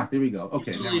 There we go.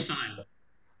 Okay. Totally Now, fine.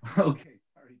 okay,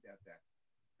 sorry about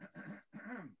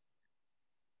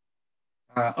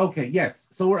that. Okay, yes.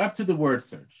 So we're up to the word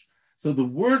search. So the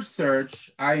word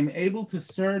search, I'm able to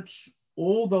search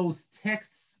all those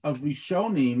texts of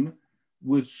Rishonim,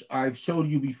 which I've showed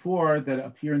you before, that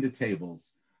appear in the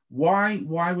tables. Why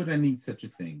would I need such a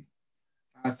thing?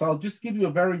 So I'll just give you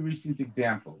a very recent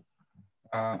example.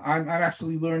 I'm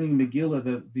actually learning Megillah,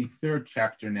 the third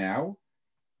chapter now,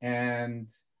 and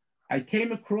I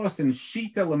came across in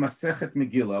Shita L'Masechet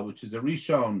Megillah, which is a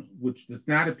Rishon, which does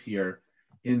not appear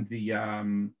in the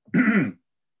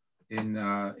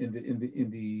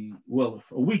well,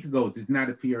 a week ago it does not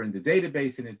appear in the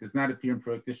database, and it does not appear in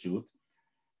Project Teshut.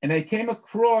 And I came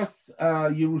across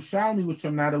Yerushalmi, which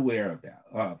I'm not aware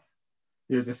of.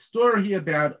 There's a story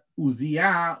about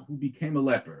Uzziah, who became a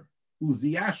leper.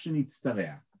 Uzziah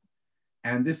shenitztareh.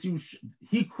 And this,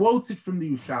 he quotes it from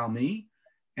the Yerushalmi,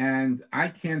 and I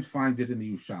can't find it in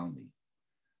the Yerushalmi.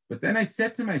 But then I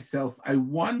said to myself, I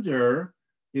wonder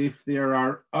if there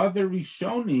are other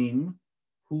Rishonim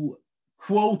who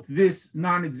quote this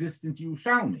non-existent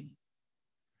Yerushalmi.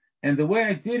 And the way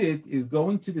I did it is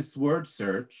going to this word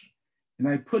search, and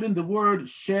I put in the word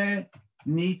she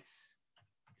nitz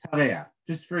tareah,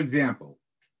 just for example.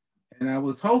 And I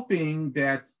was hoping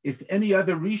that if any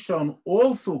other Rishon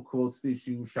also quotes this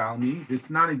Yerushalmi, this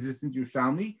non-existent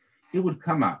Yerushalmi, it would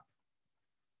come up.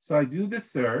 So I do the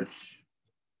search,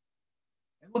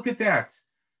 and look at that.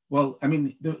 Well, I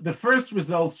mean, the first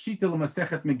result, Shita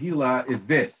L'Masechet Megillah, is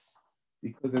this,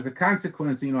 because as a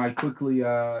consequence, I quickly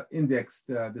indexed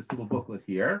this little booklet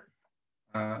here.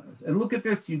 And look at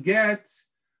this, you get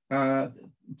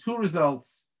two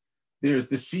results. There's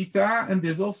the Shita, and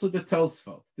there's also the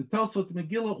Tosfot. The Tosfot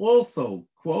Megillah also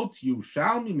quotes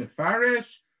Yerushalmi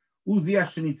Mefaresh Uzziah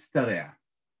shenitztareh.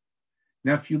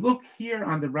 Now, if you look here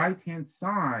on the right-hand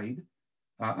side,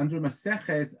 under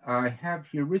Masechet, I have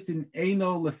here written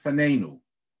Eino Lefanenu,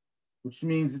 which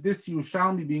means this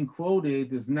Yerushalmi being quoted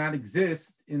does not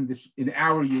exist in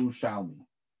our Yerushalmi.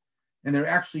 And there are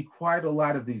actually quite a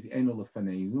lot of these Eino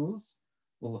Lefanenus.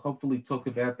 We'll hopefully talk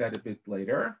about that a bit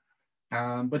later.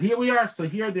 But here we are. So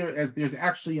here there's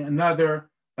actually another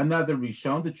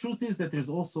Rishon. The truth is that there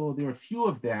are a few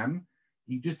of them.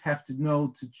 You just have to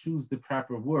know to choose the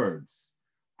proper words.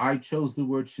 I chose the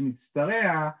word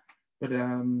shenitztareh, but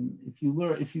if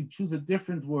you choose a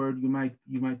different word, you might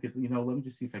get, let me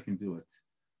just see if I can do it.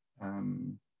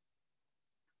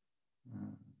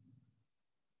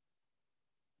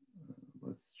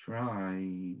 Let's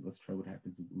try what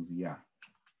happens with Uzziah.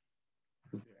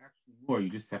 Because there are actually more, you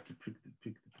just have to pick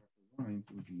the proper lines.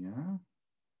 Uzziah.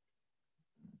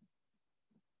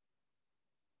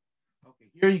 Okay,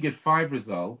 here you get 5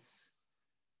 results,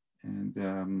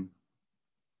 and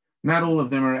not all of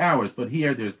them are ours, but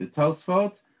here there's the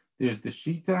Tosfot, there's the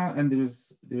Shita, and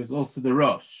there's also the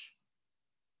Rosh.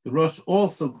 The Rosh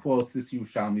also quotes this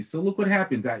Yerushalmi. So look what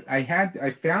happened.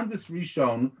 I found this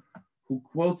Rishon who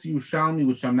quotes Yerushalmi,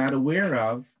 which I'm not aware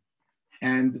of,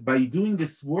 and by doing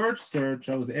this word search,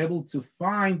 I was able to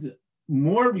find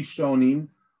more Rishonim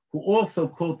who also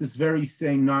quote this very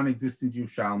same non-existent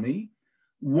Yerushalmi.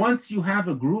 Once you have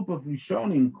a group of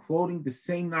Rishonim quoting the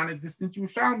same non-existent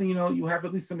Yerushalmi, you have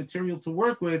at least some material to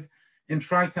work with and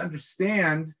try to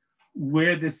understand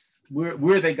where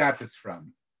they got this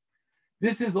from.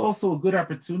 This is also a good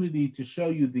opportunity to show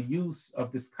you the use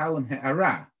of this column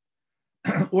Ha'ara.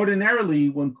 Ordinarily,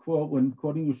 when quoting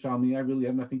Yerushalmi, I really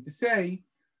have nothing to say,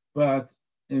 but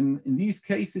in these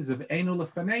cases of Eino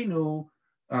Lefanenu,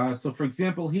 So for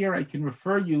example, here I can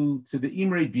refer you to the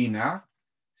Imre Bina,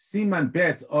 Siman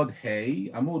Bet Od Hey,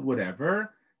 Amud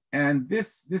whatever, and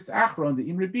this Achron, the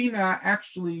Imre Bina,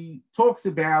 actually talks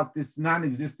about this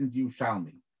non-existent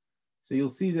Yerushalmi. So you'll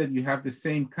see that you have the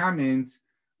same comment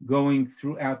going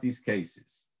throughout these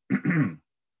cases.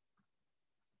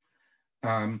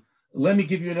 Let me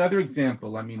give you another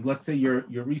example. I mean, let's say you're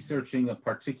researching a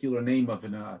particular name of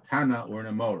a Tana or an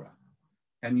Amora,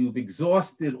 and you've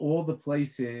exhausted all the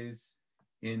places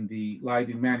in the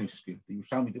Leiden manuscript, the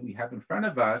Yerushalmi that we have in front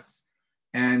of us,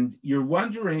 and you're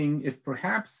wondering if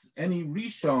perhaps any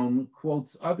Rishon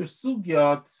quotes other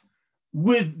sugyot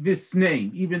with this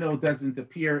name, even though it doesn't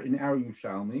appear in our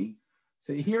Yerushalmi.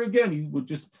 So here again, you would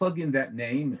just plug in that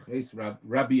name,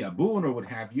 Rabbi Abun or what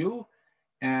have you,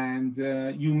 and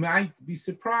you might be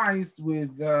surprised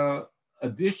with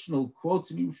additional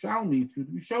quotes in Yerushalmi through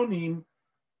the Rishonim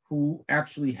who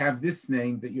actually have this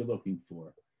name that you're looking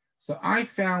for. So I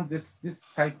found this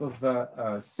type of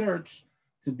search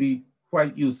to be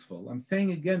quite useful. I'm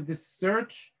saying again, this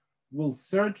search will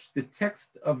search the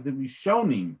text of the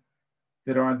Rishonim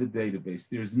that are on the database.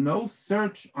 There's no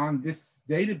search on this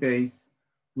database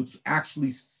which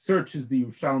actually searches the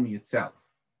Yerushalmi itself.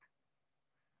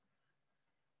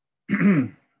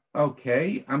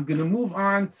 Okay, I'm going to move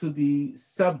on to the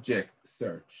subject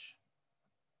search.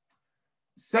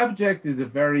 Subject is a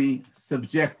very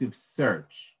subjective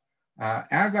search.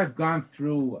 As I've gone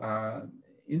through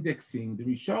indexing the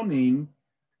Rishonim,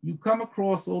 you come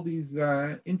across all these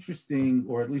interesting,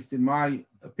 or at least in my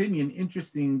opinion,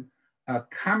 interesting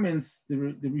comments the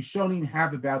Rishonim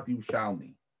have about the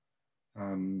Yerushalmi.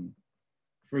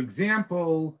 For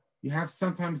example, you have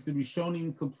sometimes the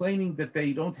Rishonim complaining that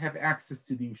they don't have access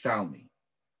to the Yerushalmi.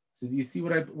 So do you see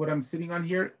what I'm sitting on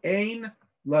here? Ein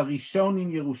la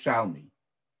Rishonim Yerushalmi.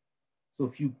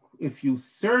 So if you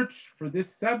search for this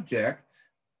subject,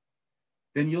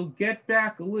 then you'll get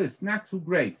back a list, not too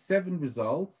great, 7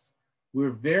 results, where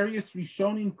various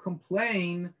Rishonim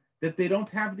complain that they don't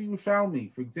have the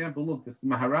Yerushalmi. For example, look, this is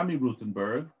Maharami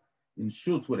Rutenberg in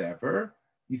Shut, whatever.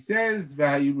 He says,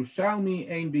 Yerushalmi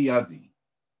ein biyadi.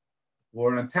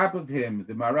 Or on top of him,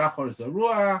 the Marach or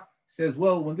Zarua says,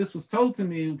 well, when this was told to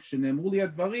me, Shenemru li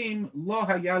advarim, lo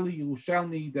haya li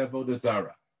Yerushalmi d'avodah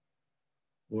zara.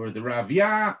 Or the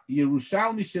Ravya,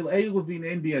 Yerushalmi shel Eruvin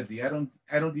ein biyadi.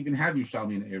 I don't even have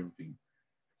Yerushalmi in Eruvin.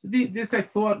 So this I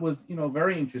thought was,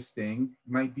 very interesting.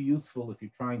 Might be useful if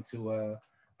you're trying to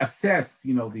assess,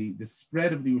 the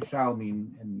spread of the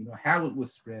Yerushalmi and how it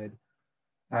was spread.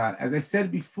 As I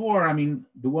said before, I mean,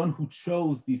 the one who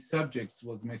chose these subjects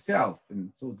was myself,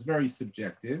 and so it's very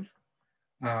subjective.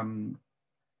 Eino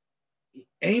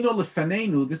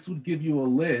lefanenu, this would give you a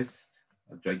list,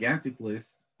 a gigantic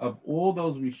list of all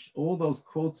those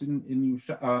quotes in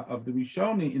the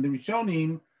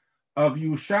Rishonim of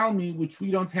Yerushalmi, which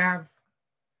we don't have.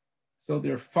 So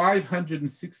there are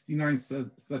 569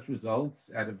 such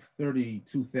results out of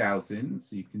 32,000.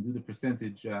 So you can do the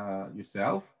percentage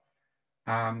yourself.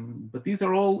 But these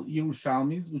are all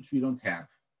Yerushalmis, which we don't have.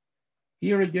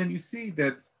 Here again, you see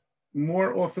that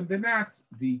more often than not,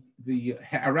 the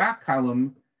Ha'ara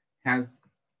column has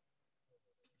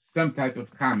some type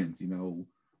of comment,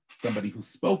 somebody who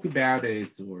spoke about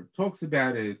it or talks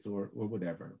about it or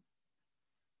whatever.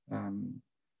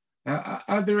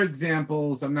 Other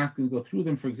examples, I'm not going to go through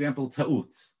them. For example,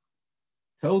 ta'ut.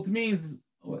 Ta'ut means,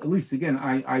 or at least again,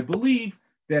 I believe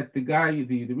that the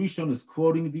Rishon is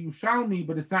quoting the Yerushalmi,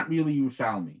 but it's not really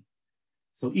Yerushalmi.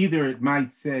 So either it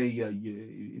might say,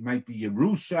 it might be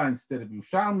Yerusha instead of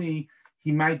Yerushalmi.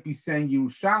 He might be saying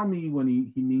Yerushalmi when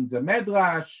he means a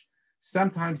Medrash.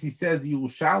 Sometimes he says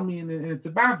Yerushalmi and it's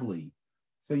a Bavli.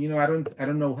 So, I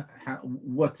don't know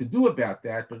what to do about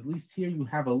that, but at least here you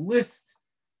have a list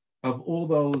of all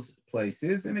those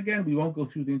places. And again, we won't go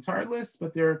through the entire list,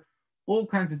 but there are all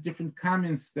kinds of different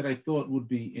comments that I thought would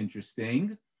be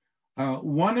interesting.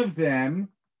 One of them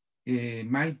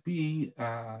might be,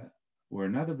 or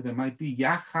another of them might be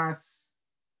Yachas,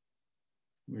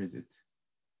 where is it?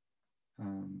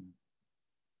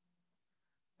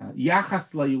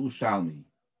 Yachas la Yerushalmi.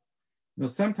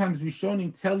 Sometimes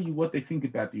Rishonim tell you what they think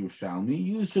about the Yerushalmi.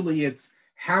 Usually it's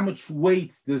how much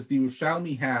weight does the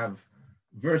Yerushalmi have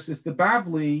versus the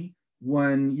Bavli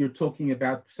when you're talking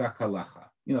about Psak Halacha.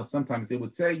 Sometimes they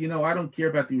would say, I don't care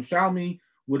about the Yerushalmi.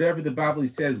 Whatever the Bavli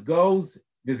says goes,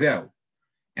 vizel.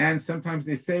 And sometimes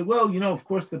they say, well, of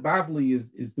course the Bavli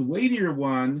is the weightier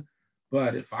one,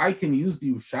 but if I can use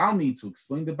the Yerushalmi to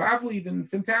explain the Bavli, then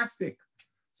fantastic.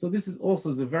 So this is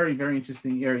also a very, very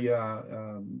interesting area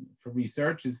for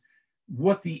research, is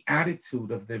what the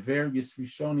attitude of the various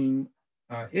Rishonim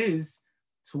is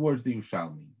towards the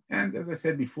Yerushalmi. And as I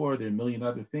said before, there are a million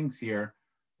other things here.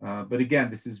 But again,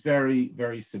 this is very,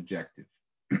 very subjective.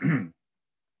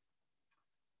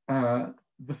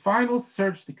 The final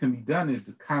search that can be done is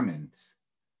the comment.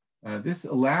 This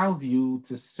allows you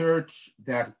to search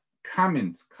that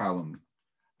comment column.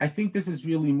 I think this is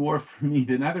really more for me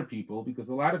than other people, because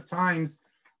a lot of times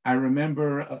I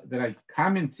remember that I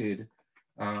commented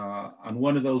on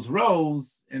one of those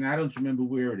rows and I don't remember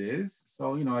where it is.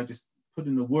 So, I just put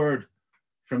in a word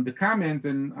from the comment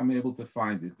and I'm able to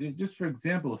find it. Just for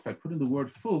example, if I put in the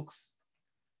word Fuchs,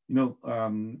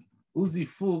 Uzi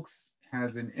Fuchs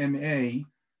has an MA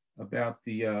about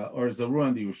the Or Zarua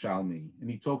and the Yerushalmi, and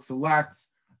he talks a lot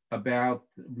about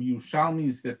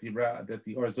Yerushalmis that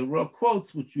the Or Zarua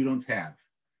quotes, which we don't have.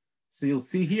 So you'll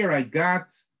see here, I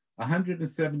got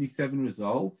 177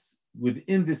 results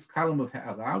within this column of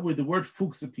Ha'ara where the word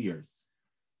Fuchs appears,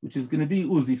 which is going to be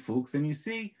Uzi Fuchs. And you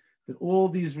see that all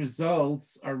these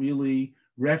results are really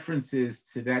references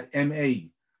to that MA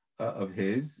of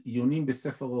his, Yonim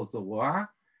B'Sefer Or Zarua.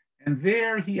 And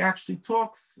there he actually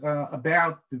talks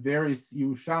about the various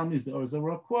Yerushalmis, the Or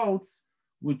Zarua quotes,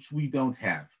 which we don't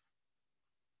have.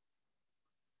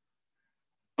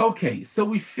 Okay, so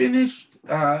we finished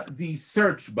the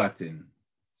search button.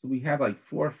 So we have like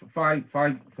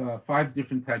five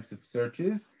different types of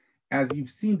searches. As you've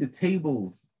seen, the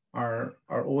tables are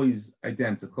always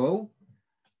identical.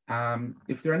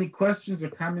 If there are any questions or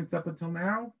comments up until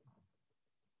now?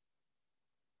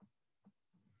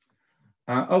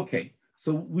 Okay,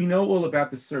 so we know all about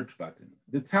the search button.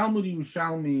 The Talmud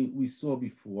Yerushalmi we saw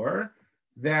before,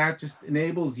 that just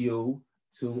enables you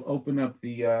to open up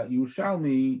the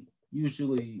Yerushalmi,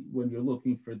 usually when you're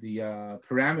looking for the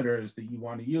parameters that you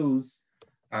want to use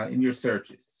in your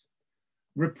searches.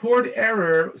 Report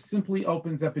error simply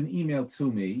opens up an email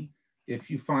to me. If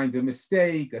you find a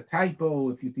mistake, a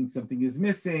typo, if you think something is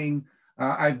missing.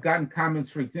 I've gotten comments,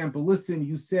 for example, listen,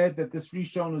 you said that this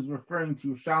Rishon is referring to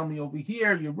Yerushalmi over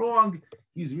here. You're wrong.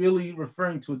 He's really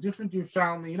referring to a different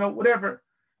Yerushalmi, whatever.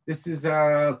 This is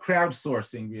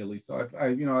crowdsourcing, really. So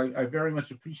I very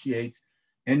much appreciate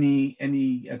any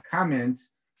comments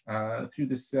through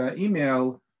this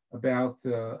email about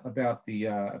the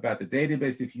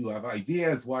database. If you have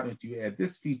ideas, why don't you add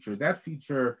this feature, that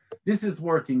feature? This is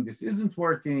working. This isn't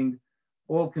working.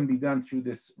 All can be done through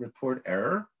this report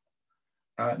error.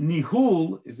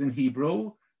 Nihul is in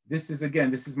Hebrew. This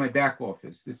is my back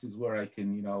office. This is where I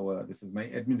can, this is my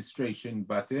administration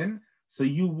button. So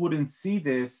you wouldn't see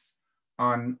this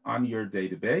on your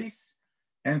database.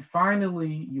 And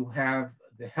finally, you have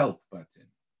the help button.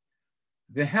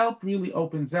 The help really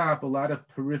opens up a lot of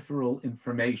peripheral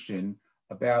information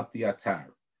about the atar.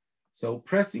 So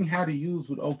pressing how to use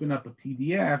would open up a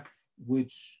PDF,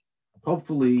 which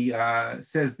hopefully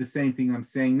says the same thing I'm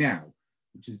saying now,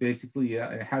 which is basically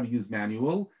a how to use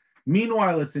manual.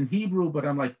 Meanwhile, it's in Hebrew, but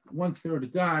I'm like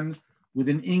 1/3 done with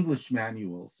an English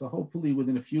manual. So hopefully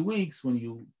within a few weeks, when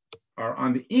you are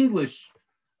on the English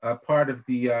part of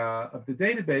the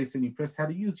database and you press how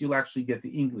to use, you'll actually get the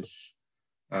English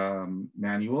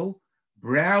manual.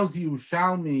 Browse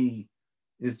Yerushalmi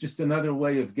is just another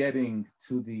way of getting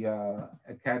to the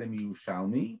Academy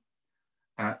Yerushalmi.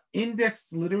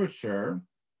 Indexed literature,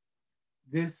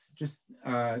 this just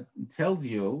tells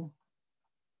you,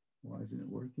 why isn't it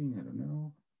working? I don't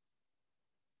know.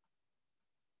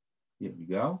 Here we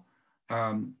go.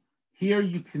 Here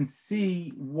you can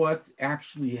see what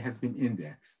actually has been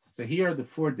indexed. So here are the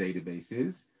 4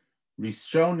 databases: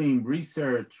 Rishonim,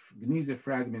 Research, Geniza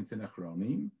Fragments, and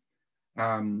Achronim.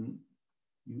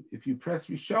 If you press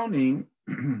Rishonim,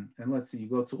 and let's see, you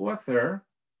go to author,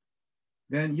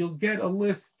 then you'll get a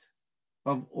list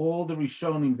of all the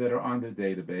Rishonim that are on the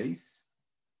database.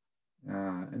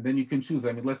 And then you can choose.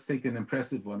 I mean, let's take an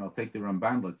impressive one. I'll take the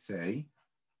Ramban, let's say,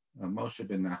 Moshe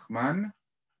ben Nachman.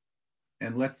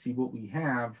 And let's see what we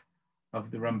have of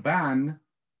the Ramban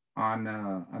on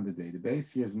the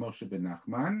database. Here's Moshe ben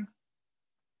Nachman.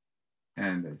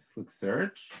 And I click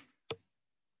search.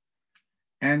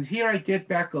 And here I get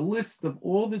back a list of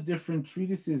all the different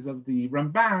treatises of the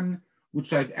Ramban,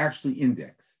 which I've actually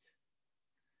indexed.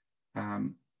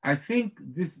 I think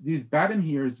this button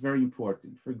here is very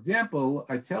important. For example,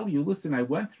 I tell you, listen, I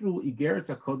went through Igeret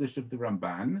HaKodesh of the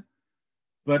Ramban,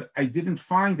 but I didn't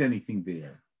find anything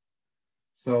there.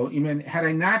 So, had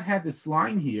I not had this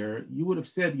line here, you would have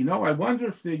said, I wonder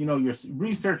if you're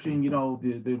researching,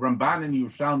 the Ramban and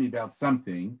Yerushalmi about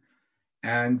something,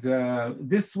 and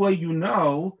this way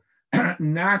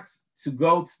not to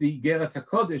go to the Igeret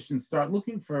HaKodesh and start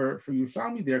looking for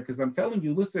Yerushalmi there, because I'm telling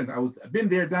you, listen, I've been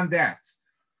there, done that,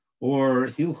 or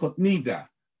Hilchot Nida,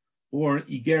 or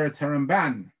Igeret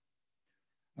HaRamban.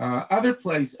 Other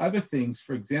things,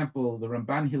 for example, the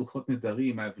Ramban Hilchot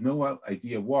Nedarim, I have no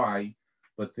idea why,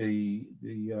 but the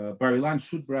Bar Ilan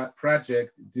Shut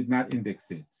project did not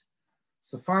index it.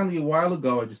 So finally, a while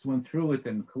ago, I just went through it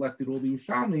and collected all the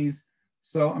Yerushalmis.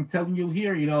 So I'm telling you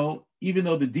here, even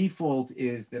though the default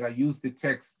is that I use the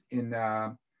text in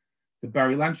the Bar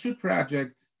Ilan Shut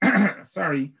project,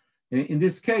 sorry, in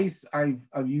this case, I've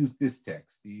used this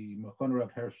text, the Mechon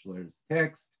Rav Hershler's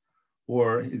text,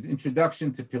 or his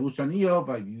introduction to Pirush Aniyov.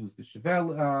 I've used the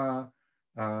Chevel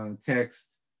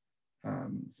text.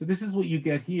 So this is what you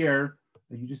get here.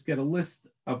 You just get a list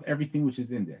of everything which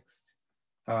is indexed.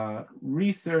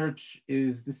 Research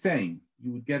is the same.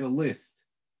 You would get a list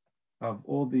of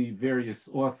all the various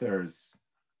authors,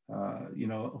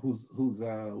 whose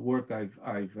work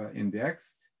I've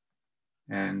indexed,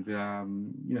 and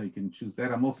you can choose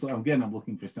that. I'm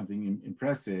looking for something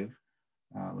impressive.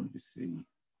 Let me just see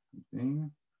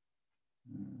something.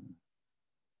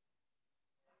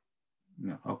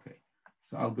 No, okay.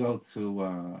 So I'll go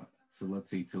to let's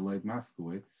see, to Leib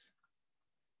Moskowitz.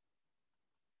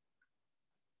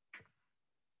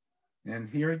 And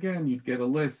here again, you'd get a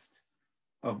list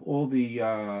of all the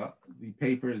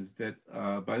papers that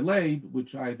by Leib,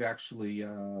 which I've actually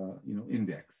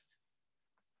indexed.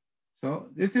 So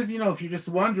this is, if you're just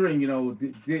wondering,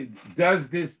 does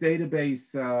this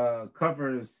database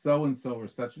cover so and so or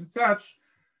such and such,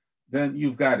 then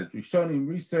you've got it. Rishonim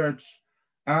research.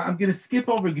 I'm going to skip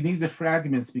over Geniza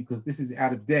fragments because this is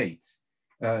out of date.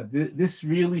 This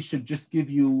really should just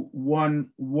give you one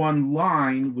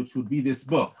line, which would be this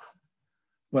book.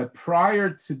 But prior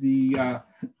to the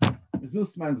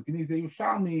Zussman's Geniza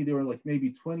Yerushalmi, there were like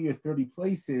maybe 20 or 30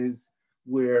 places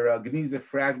where Geniza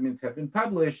fragments have been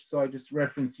published. So I just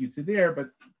reference you to there, but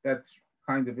that's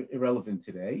kind of irrelevant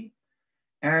today.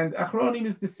 And Achronim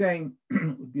is the same.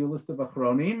 It would be a list of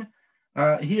Achronim.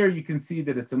 Here you can see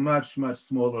that it's a much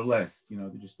smaller list.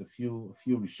 There's just a few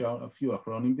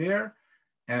Achronim there,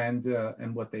 and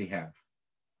what they have.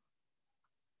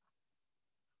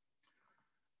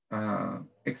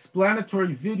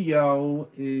 Explanatory video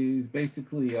is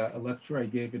basically a lecture I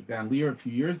gave at Van Leer a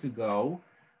few years ago.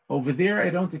 Over there, I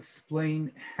don't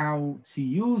explain how to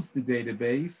use the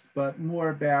database, but more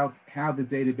about how the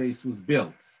database was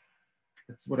built.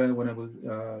 That's what when I was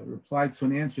replied to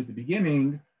an answer at the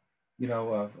beginning,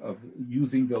 of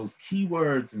using those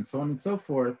keywords and so on and so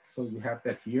forth. So you have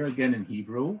that here again in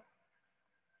Hebrew.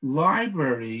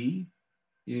 Library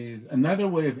is another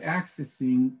way of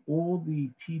accessing all the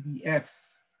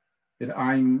PDFs that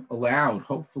I'm allowed,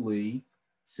 hopefully,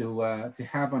 to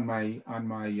have on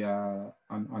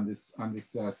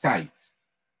this site.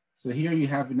 So here you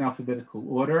have in alphabetical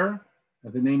order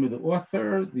the name of the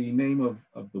author, the name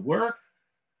of the work,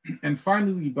 and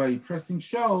finally, by pressing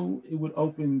show, it would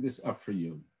open this up for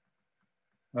you.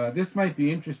 This might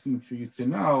be interesting for you to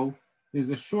know. There's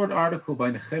a short article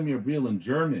by Nehemiah Briel in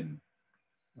German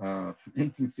from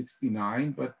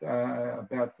 1869, but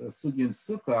about Sugya and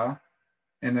Sukkah,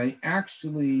 and I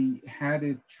actually had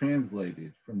it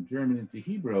translated from German into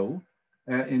Hebrew.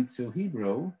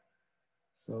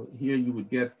 So here you would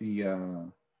get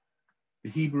the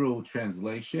Hebrew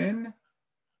translation,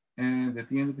 and at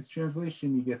the end of this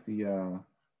translation, you get the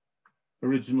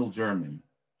original German.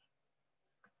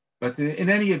 But in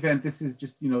any event, this is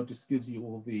just just gives you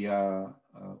all the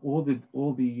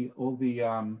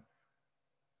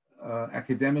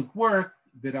academic work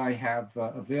that I have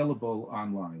available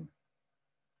online.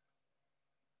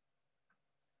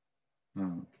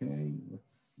 Okay,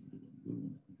 let's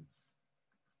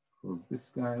close this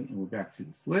guy, and we're back to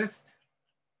this list.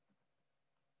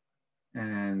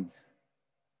 And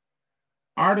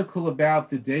article about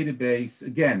the database,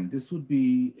 again, this would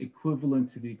be equivalent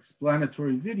to the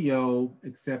explanatory video,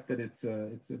 except that it's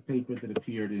a paper that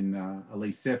appeared in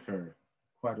Alei Sefer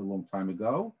quite a long time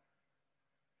ago.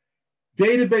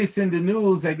 Database in the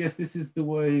news, I guess this is the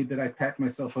way that I pat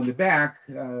myself on the back.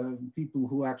 People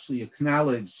who actually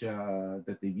acknowledge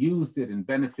that they've used it and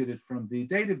benefited from the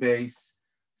database.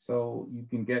 So you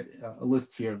can get a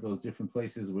list here of those different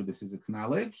places where this is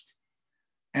acknowledged.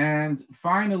 And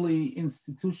finally,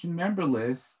 institution member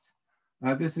list.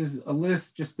 This is a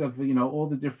list just of all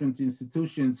the different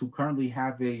institutions who currently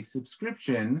have a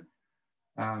subscription.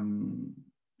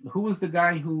 Who was the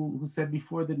guy who said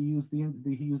before that he used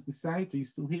the site? Are you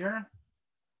still here?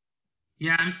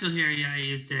 Yeah, I'm still here. Yeah, I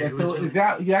used it. Yeah, so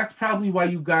that's probably why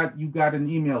you got an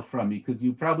email from me, because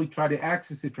you probably tried to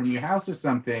access it from your house or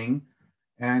something,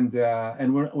 and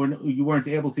you weren't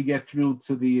able to get through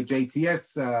to the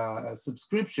JTS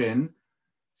subscription.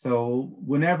 So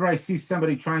whenever I see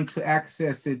somebody trying to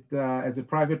access it as a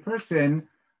private person,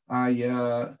 I,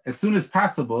 as soon as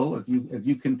possible, as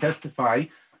you can testify,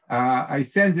 I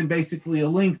send him basically a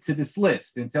link to this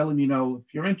list and tell him, you know,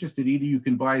 if you're interested, either you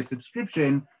can buy a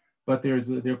subscription, but there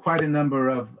are quite a number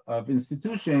of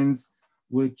institutions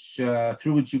which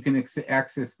through which you can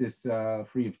access this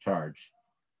free of charge.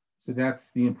 So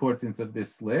that's the importance of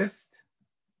this list.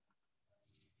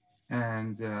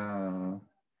 And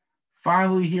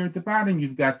finally, here at the bottom,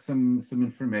 you've got some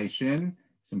information,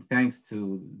 some thanks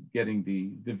to getting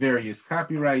the various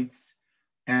copyrights.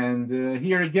 And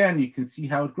here again, you can see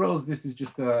how it grows. This is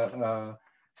just a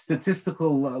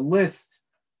statistical list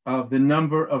of the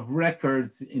number of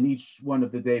records in each one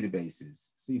of the databases.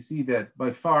 So you see that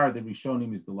by far the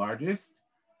Rishonim is the largest,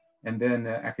 and then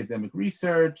academic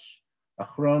research,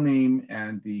 Achronim,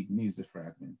 and the Gniza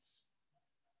fragments.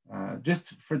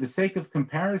 Just for the sake of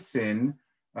comparison,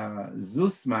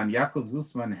 Yaakov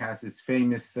Zussman has his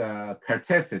famous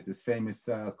karteset, this famous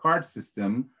card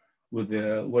system with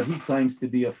what he claims to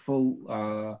be a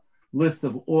full list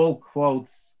of all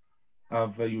quotes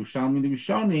of Yerushalmi and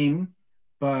Rishonim,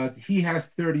 but he has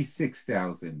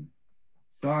 36,000.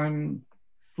 So I'm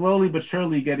slowly but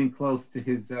surely getting close to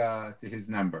his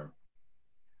number.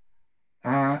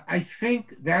 I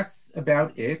think that's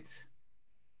about it.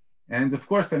 And of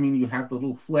course, I mean, you have the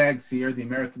little flags here, the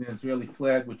American and Israeli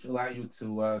flag, which allow you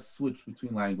to switch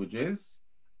between languages.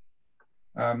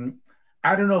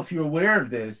 I don't know if you're aware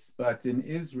of this, but in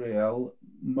Israel,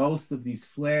 most of these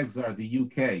flags are the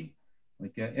UK.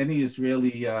 Like any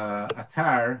Israeli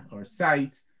atar or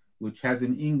site which has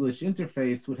an English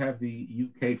interface would have the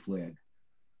UK flag.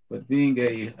 But being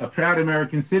a proud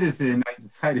American citizen, I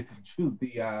decided to choose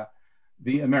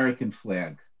the American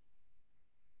flag.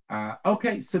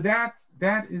 Okay, so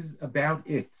that is about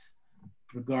it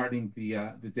regarding the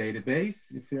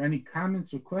database. If there are any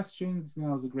comments or questions,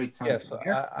 now is a great time. Yes,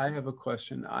 I have a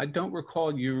question. I don't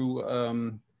recall you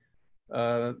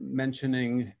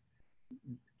mentioning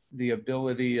the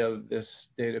ability of this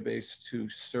database to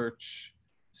search,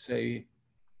 say,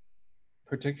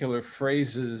 particular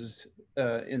phrases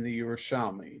in the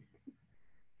Yerushalmi.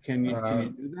 Can you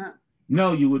do that?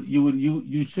 No,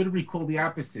 you should recall the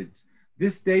opposite.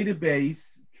 This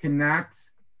database cannot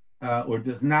or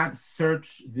does not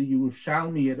search the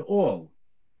Yerushalmi at all.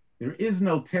 There is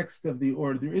no text of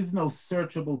there is no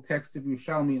searchable text of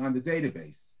Yerushalmi on the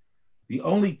database. The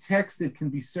only text that can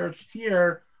be searched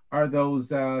here are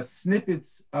those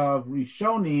snippets of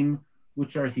Rishonim,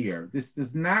 which are here. This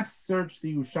does not search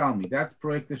the Yerushalmi. That's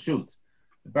Project Shoot.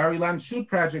 The Bar Ilan Shoot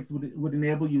project would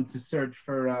enable you to search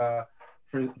for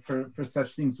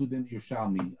such things within the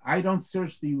Yerushalmi. I don't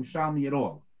search the Yerushalmi at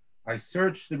all. I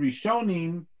search the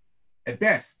Rishonim at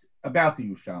best about the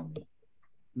Yerushalmi.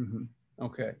 Mm-hmm.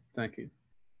 Okay, thank you.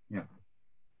 Yeah.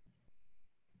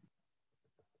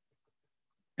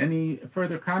 Any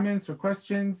further comments or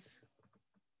questions?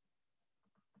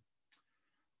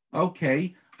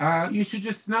 Okay, you should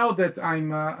just know that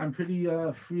I'm pretty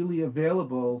freely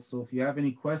available. So if you have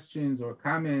any questions or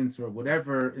comments or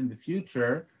whatever in the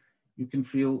future, you can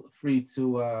feel free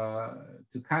to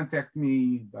contact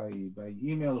me by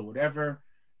email or whatever,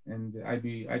 and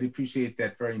I'd appreciate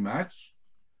that very much.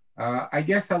 I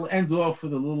guess I'll end off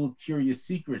with a little curious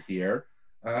secret here.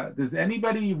 Does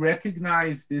anybody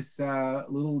recognize this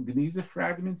little Gniza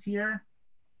fragment here?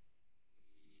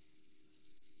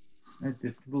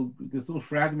 This little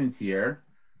fragment here.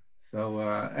 So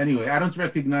anyway, I don't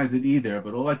recognize it either,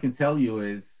 but all I can tell you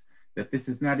is that this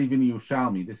is not even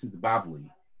Yerushalmi. This is the Bavli.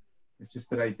 It's just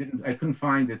that I couldn't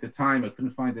find at the time, I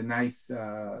couldn't find a nice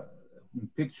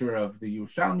picture of the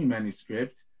Yerushalmi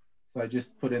manuscript. So I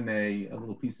just put in a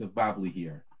little piece of Bavli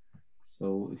here.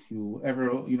 So if you ever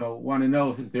want to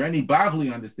know, is there any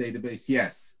Bavli on this database?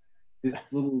 Yes.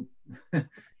 This little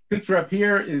picture up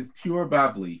here is pure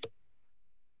Bavli.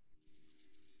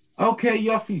 Okay,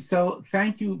 Yofi, so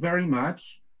thank you very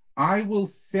much. I will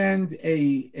send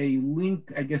a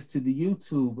link, I guess, to the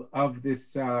YouTube of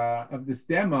this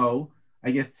demo,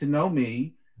 I guess, to know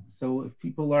me. So if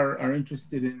people are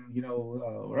interested in,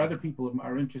 or other people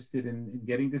are interested in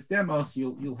getting this demo,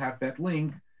 so you'll have that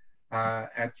link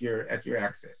at your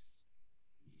access.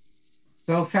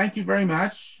 So thank you very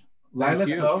much. Laila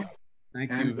Tov.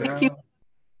 Thank you. Thank you.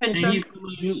 Thank you so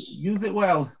much. Use it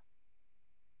well.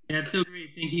 Yeah, it's so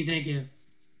great. Thank you. Thank you.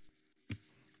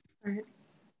 All right.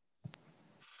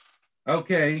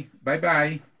 Okay.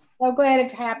 Bye-bye. So glad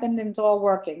it happened and it's all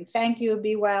working. Thank you.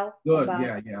 Be well. Good.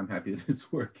 Bye-bye. Yeah, I'm happy that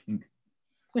it's working.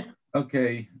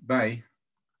 Okay. Bye.